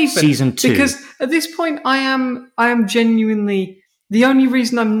not even season 2. Because at this point, I am genuinely the only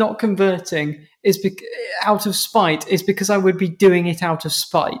reason I'm not converting is out of spite is because I would be doing it out of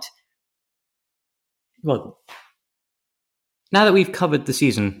spite. Well, now that we've covered the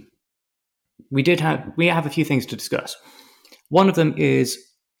season, we have a few things to discuss. One of them is,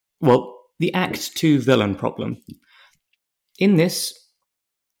 the Act 2 villain problem. In this,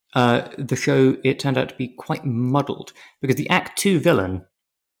 the show, it turned out to be quite muddled, because the Act 2 villain,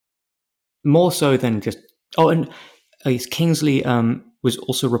 more so than just... Kingsley was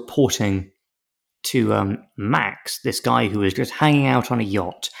also reporting to Max, this guy who was just hanging out on a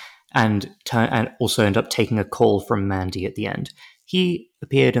yacht, and also ended up taking a call from Mandy at the end. He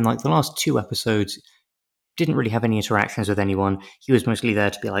appeared in the last 2 episodes, didn't really have any interactions with anyone. He was mostly there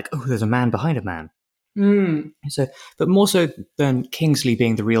to be like, oh, there's a man behind a man. Mm. So, but more so than Kingsley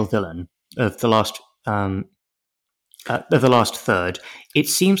being the real villain of the last third, it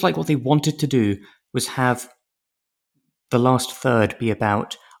seems like what they wanted to do was have the last third be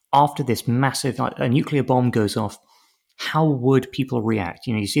about, after this massive a nuclear bomb goes off, how would people react?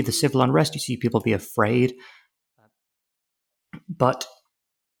 You see the civil unrest, you see people be afraid, but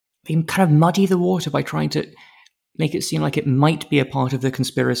they kind of muddy the water by trying to make it seem like it might be a part of the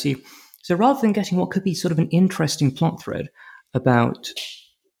conspiracy. So rather than getting what could be sort of an interesting plot thread about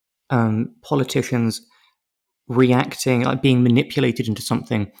politicians reacting, being manipulated into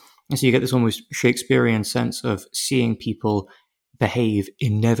something, and so you get this almost Shakespearean sense of seeing people behave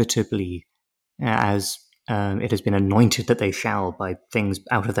inevitably as it has been anointed that they shall by things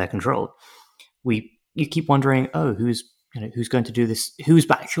out of their control. You keep wondering, who's going to do this? Who's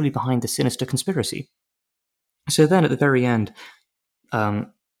actually behind the sinister conspiracy? So then at the very end,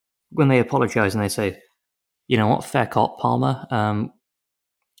 when they apologize and they say, you know what, fair cop, Palmer,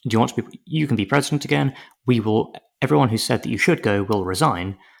 do you want to be, you can be president again. Everyone who said that you should go will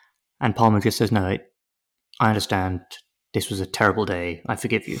resign. And Palmer just says, no, I understand. This was a terrible day. I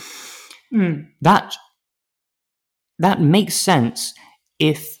forgive you. Mm. That makes sense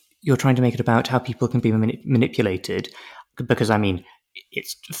if you're trying to make it about how people can be manipulated. Because,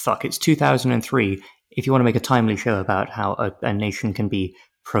 it's 2003. If you want to make a timely show about how a nation can be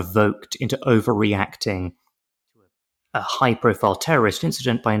provoked into overreacting to a high-profile terrorist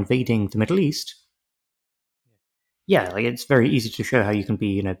incident by invading the Middle East, it's very easy to show how you can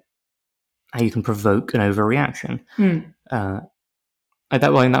be, how you can provoke an overreaction. Mm.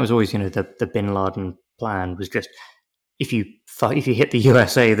 That was always, the Bin Laden plan was just, if you hit the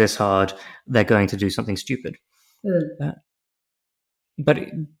USA this hard, they're going to do something stupid. But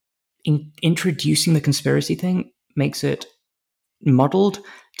introducing the conspiracy thing makes it muddled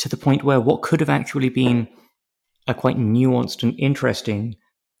to the point where what could have actually been a quite nuanced and interesting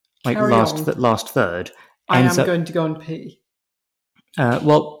last third. I am going to go and pee.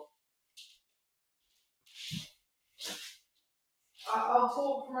 Well, I'll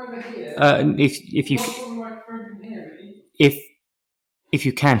talk from over here. If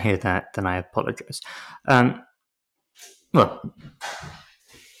you can hear that, then I apologize. Well,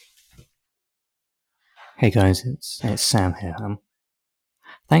 hey guys, it's Sam here.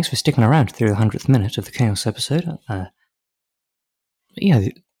 Thanks for sticking around through the 100th minute of the Chaos episode.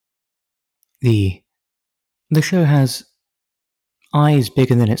 The show has eyes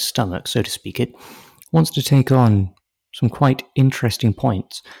bigger than its stomach, so to speak. It wants to take on some quite interesting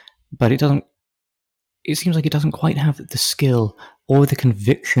points, but it seems like it doesn't quite have the skill or the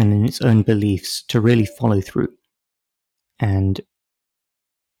conviction in its own beliefs to really follow through. And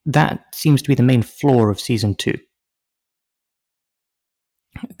that seems to be the main flaw of season 2.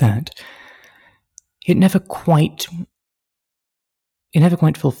 That it never quite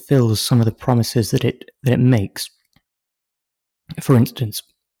fulfills some of the promises that it makes. For instance,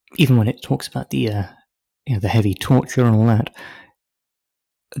 even when it talks about the heavy torture and all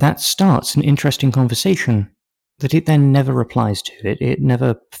that starts an interesting conversation that it then never replies to. It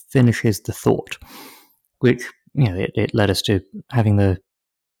never finishes the thought, which it led us to having the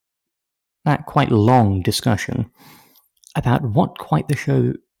that quite long discussion about what quite the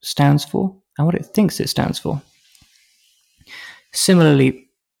show stands for and what it thinks it stands for. Similarly,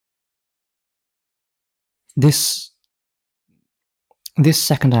 this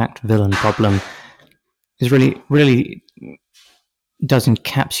second act villain problem is really does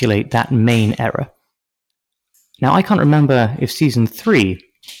encapsulate that main error. Now, I can't remember if season 3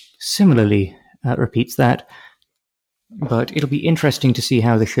 similarly repeats that, but it'll be interesting to see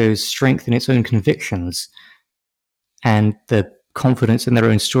how the show's strength in its own convictions and the confidence in their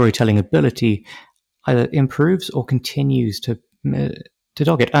own storytelling ability either improves or continues to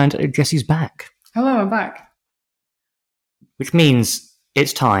dog it. And Jesse's back. Hello, I'm back. Which means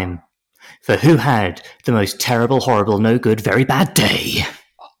it's time for Who Had the Most Terrible, Horrible, No Good, Very Bad Day.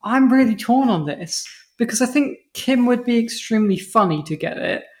 I'm really torn on this because I think Kim would be extremely funny to get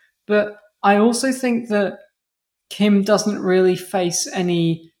it, but I also think that Kim doesn't really face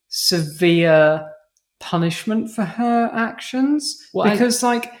any severe punishment for her actions because,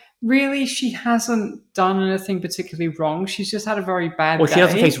 really, she hasn't done anything particularly wrong. She's just had a very bad day. Well, she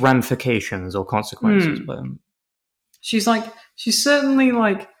doesn't face ramifications or consequences. But she's certainly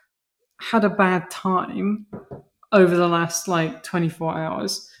had a bad time over the last 24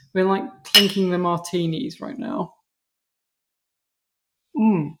 hours. We're clinking the martinis right now.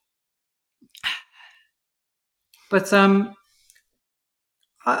 But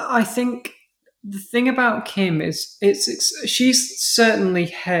I think the thing about Kim is she's certainly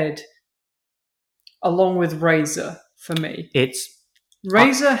head along with Razor for me.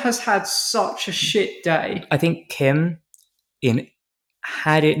 Razor has had such a shit day. I think Kim,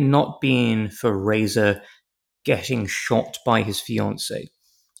 had it not been for Razor getting shot by his fiancée,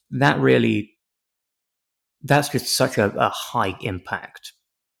 that's just such a high impact.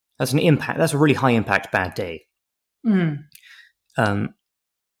 That's a really high impact bad day.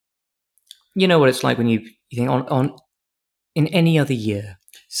 You know what it's like when you think on in any other year.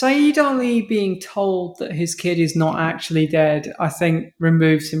 Saeed Ali being told that his kid is not actually dead, I think,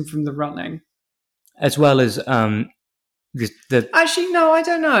 removes him from the running. As well as Actually, no, I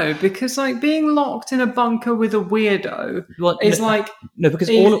don't know, because being locked in a bunker with a weirdo is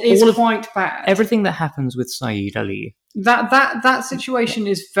quite bad. Everything that happens with Saeed Ali, that situation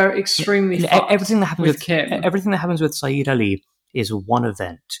is very extremely fucked. Everything that happens with Kim. Everything that happens with Saeed Ali is one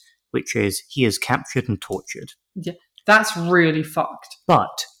event, which is he is captured and tortured. Yeah, that's really fucked.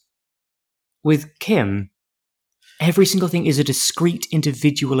 But with Kim, every single thing is a discrete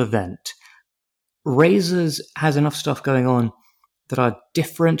individual event. Razor's has enough stuff going on that are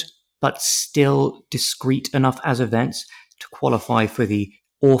different but still discrete enough as events to qualify for the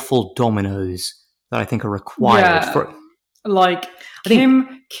awful dominoes that I think are required for.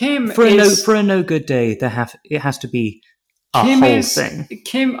 Kim for a no good day, it has to be a whole thing.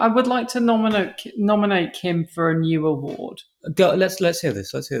 Kim, I would like to nominate Kim for a new award. Let's hear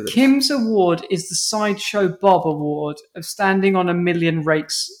this. Kim's award is the Sideshow Bob Award of standing on a million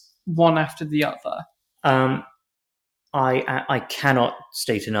rakes one after the other. I cannot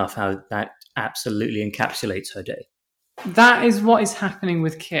state enough how that absolutely encapsulates her day. That is what is happening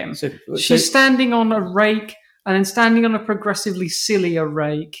with Kim. She's standing on a rake and then standing on a progressively sillier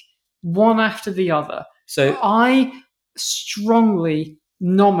rake, one after the other. So I strongly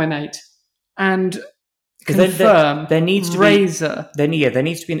nominate and confirm there needs to Razor. There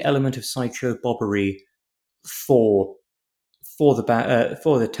needs to be an element of sideshow bobbery for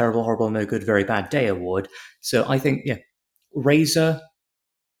the terrible, horrible, no good, very bad day award. So I think, Razor,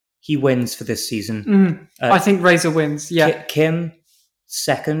 he wins for this season. I think Razor wins. Yeah, Kim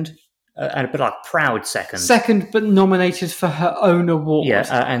second, but proud second. Second, but nominated for her own award. Yeah,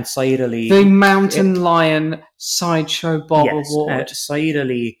 and Saeed Ali, the Mountain Lion Sideshow Bob Award. Saeed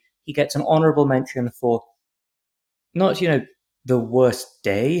Ali, he gets an honourable mention for not the worst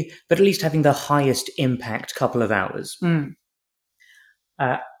day, but at least having the highest impact couple of hours.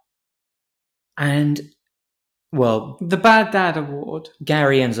 And, well, the Bad Dad Award.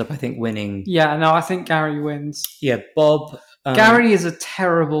 Gary ends up, I think, winning. Yeah, no, I think Gary wins. Yeah, Bob. Gary is a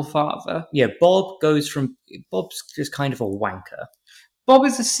terrible father. Yeah, Bob's just kind of a wanker. Bob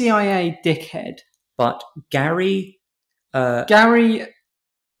is a CIA dickhead. But Gary. Gary's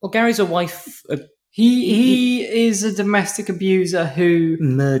a wife. He is a domestic abuser who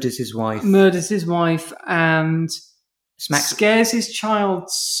murders his wife. And scares his child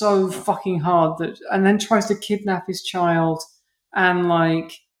so fucking hard and then tries to kidnap his child,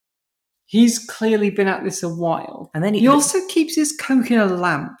 and he's clearly been at this a while. And then he also keeps his coke in a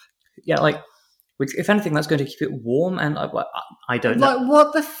lamp. Yeah, which if anything, that's going to keep it warm. And I don't know.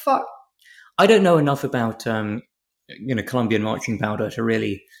 What the fuck? I don't know enough about Colombian marching powder to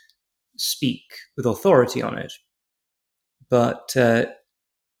really speak with authority on it. But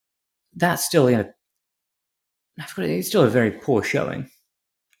that's still, it's still a very poor showing.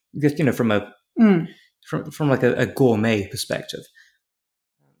 Just, from a from like a gourmet perspective.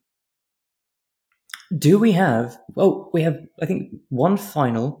 Do we have? Oh, we have. I think one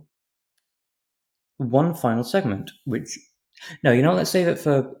final segment. Which no, let's save it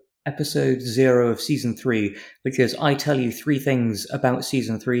for episode 0 of season 3, which is I tell you 3 things about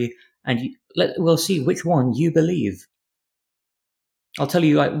season 3, and we'll see which one you believe. I'll tell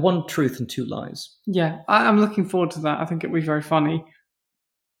you like 1 truth and 2 lies. Yeah, I'm looking forward to that. I think it'll be very funny.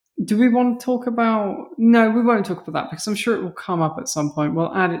 Do we want to talk about... No, we won't talk about that because I'm sure it will come up at some point.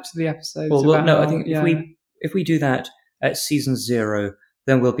 We'll add it to the episodes. Well, no, I think if we do that at season 0,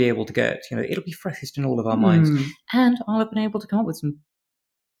 then we'll be able to get, it'll be freshest in all of our minds. And I'll have been able to come up with some...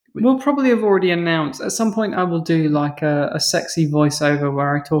 We'll probably have already announced. At some point I will do like a sexy voiceover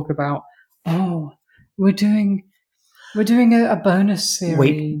where I talk about, we're doing a bonus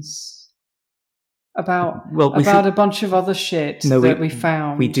series about a bunch of other shit that we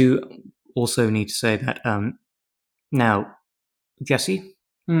found. We do also need to say that now, Jesse,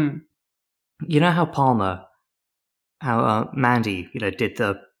 you know how Mandy, did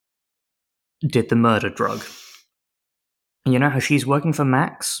the murder drug. And you know how she's working for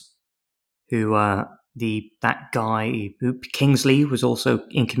Max, who that guy who Kingsley was also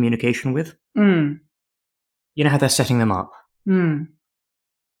in communication with. You know how they're setting them up.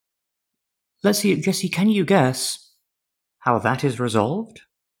 Let's see, Jesse, can you guess how that is resolved?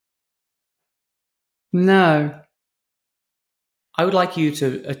 No. I would like you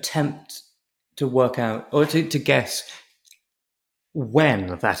to attempt to work out, or to guess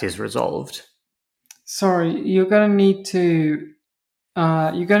when that is resolved. Sorry, you're going to need to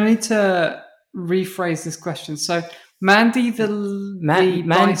rephrase this question. So, Mandy, the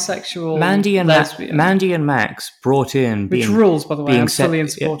bisexual lesbian. Mandy and Max brought in... Which rules, by the way, I'm fully in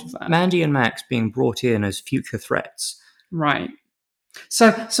support of that. Mandy and Max being brought in as future threats. Right.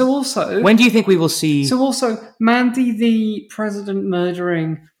 So also... When do you think we will see... So also, Mandy, the president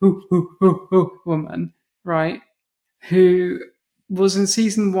murdering woman, right, who was in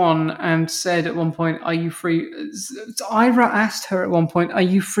season 1 and said at one point, "Are you free?" Ira asked her at one point, "Are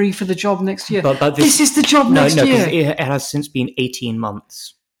you free for the job next year?" But this is the job next year. No, it has since been 18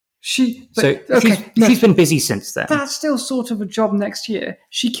 months. She's been busy since then. That's still sort of a job next year.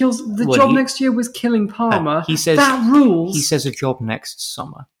 She kills the job next year was killing Palmer. He says that rules. He says a job next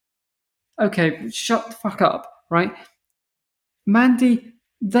summer. Okay, shut the fuck up, right? Mandy,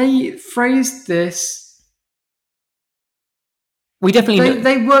 they phrased this. We definitely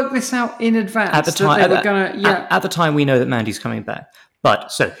they worked this out in advance. At the time, at the time, we know that Mandy's coming back.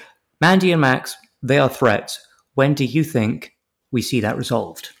 But so, Mandy and Max, they are threats. When do you think we see that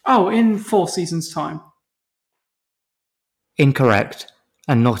resolved? Oh, in 4 seasons' time. Incorrect,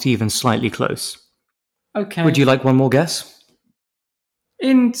 and not even slightly close. Okay. Would you like one more guess?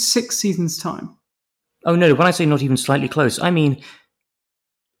 In 6 seasons' time. Oh no, when I say not even slightly close, I mean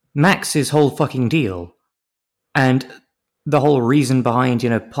Max's whole fucking deal. And the whole reason behind,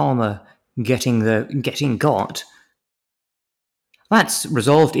 Palmer getting got, that's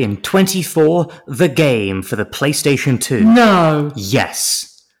resolved in 24 The Game for the PlayStation 2. No.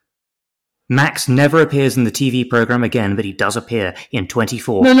 Yes. Max never appears in the TV program again, but he does appear in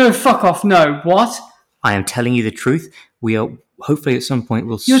 24. No, fuck off. No. What? I am telling you the truth. We are, hopefully at some point,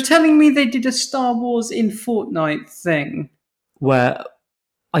 You're telling me they did a Star Wars in Fortnite thing? Where,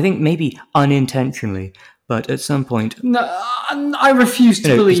 I think maybe unintentionally, but at some point... No, I refuse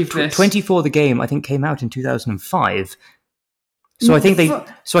to believe this. 24 The Game, I think, came out in 2005. So I think they...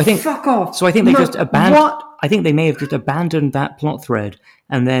 Fuck off. So I think they just abandoned... What? I think they may have just abandoned that plot thread,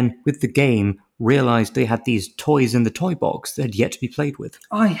 and then, with the game, realised they had these toys in the toy box that had yet to be played with.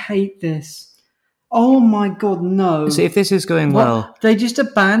 I hate this. Oh my god, no. So if this is going well... They just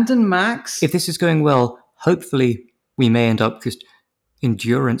abandoned Max? If this is going well, hopefully we may end up just...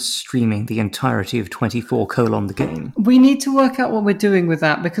 endurance streaming the entirety of 24 : The Game. We need to work out what we're doing with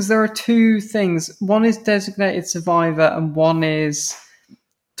that, because there are 2 things. One is Designated Survivor, and one is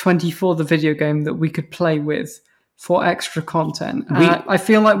 24 the video game that we could play with for extra content. I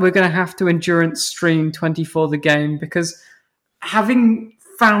feel like we're going to have to endurance stream 24 the game, because having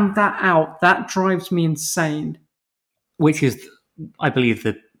found that out, that drives me insane. Which is, I believe,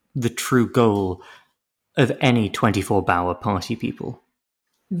 the true goal of any 24 Bauer party people.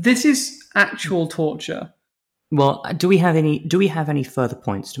 This is actual torture. Well, do we have any further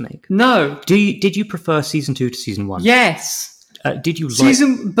points to make? No. Did you prefer season 2 to season 1? Yes. Did you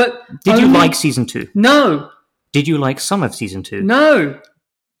like season 2? No. Did you like some of season 2? No.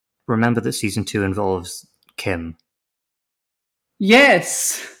 remember that season 2 involves Kim.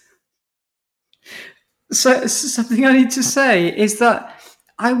 Yes. So something I need to say is that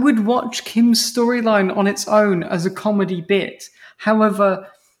I would watch Kim's storyline on its own as a comedy bit. However,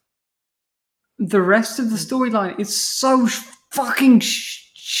 the rest of the storyline is so fucking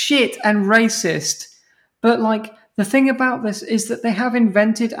shit and racist. But like, the thing about this is that they have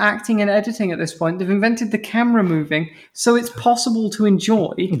invented acting and editing at this point. They've invented the camera moving, so it's possible to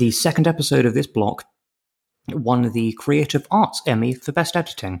enjoy. The second episode of this block won the Creative Arts Emmy for Best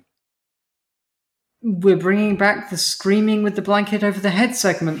Editing. We're bringing back the screaming with the blanket over the head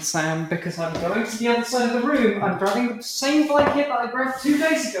segment, Sam, because I'm going to the other side of the room. I'm grabbing the same blanket that I grabbed 2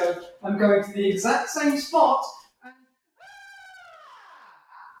 days ago. I'm going to the exact same spot.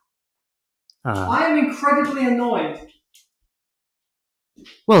 I am incredibly annoyed.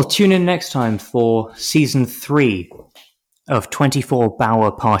 Well, tune in next time for season 3 of 24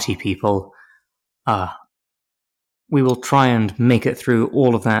 Bauer Party People. We will try and make it through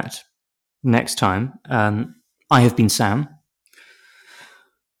all of that next time. I have been Sam.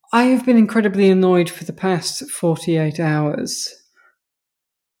 I have been incredibly annoyed for the past 48 hours.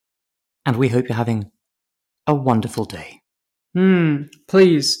 And we hope you're having a wonderful day.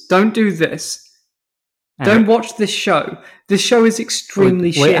 Please, don't do this. Don't watch this show. This show is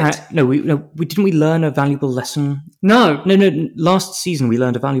extremely shit. Didn't we learn a valuable lesson? No. Last season we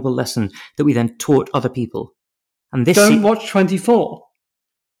learned a valuable lesson that we then taught other people. And this Don't watch 24.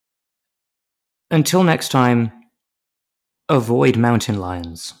 Until next time, avoid mountain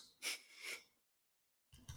lions.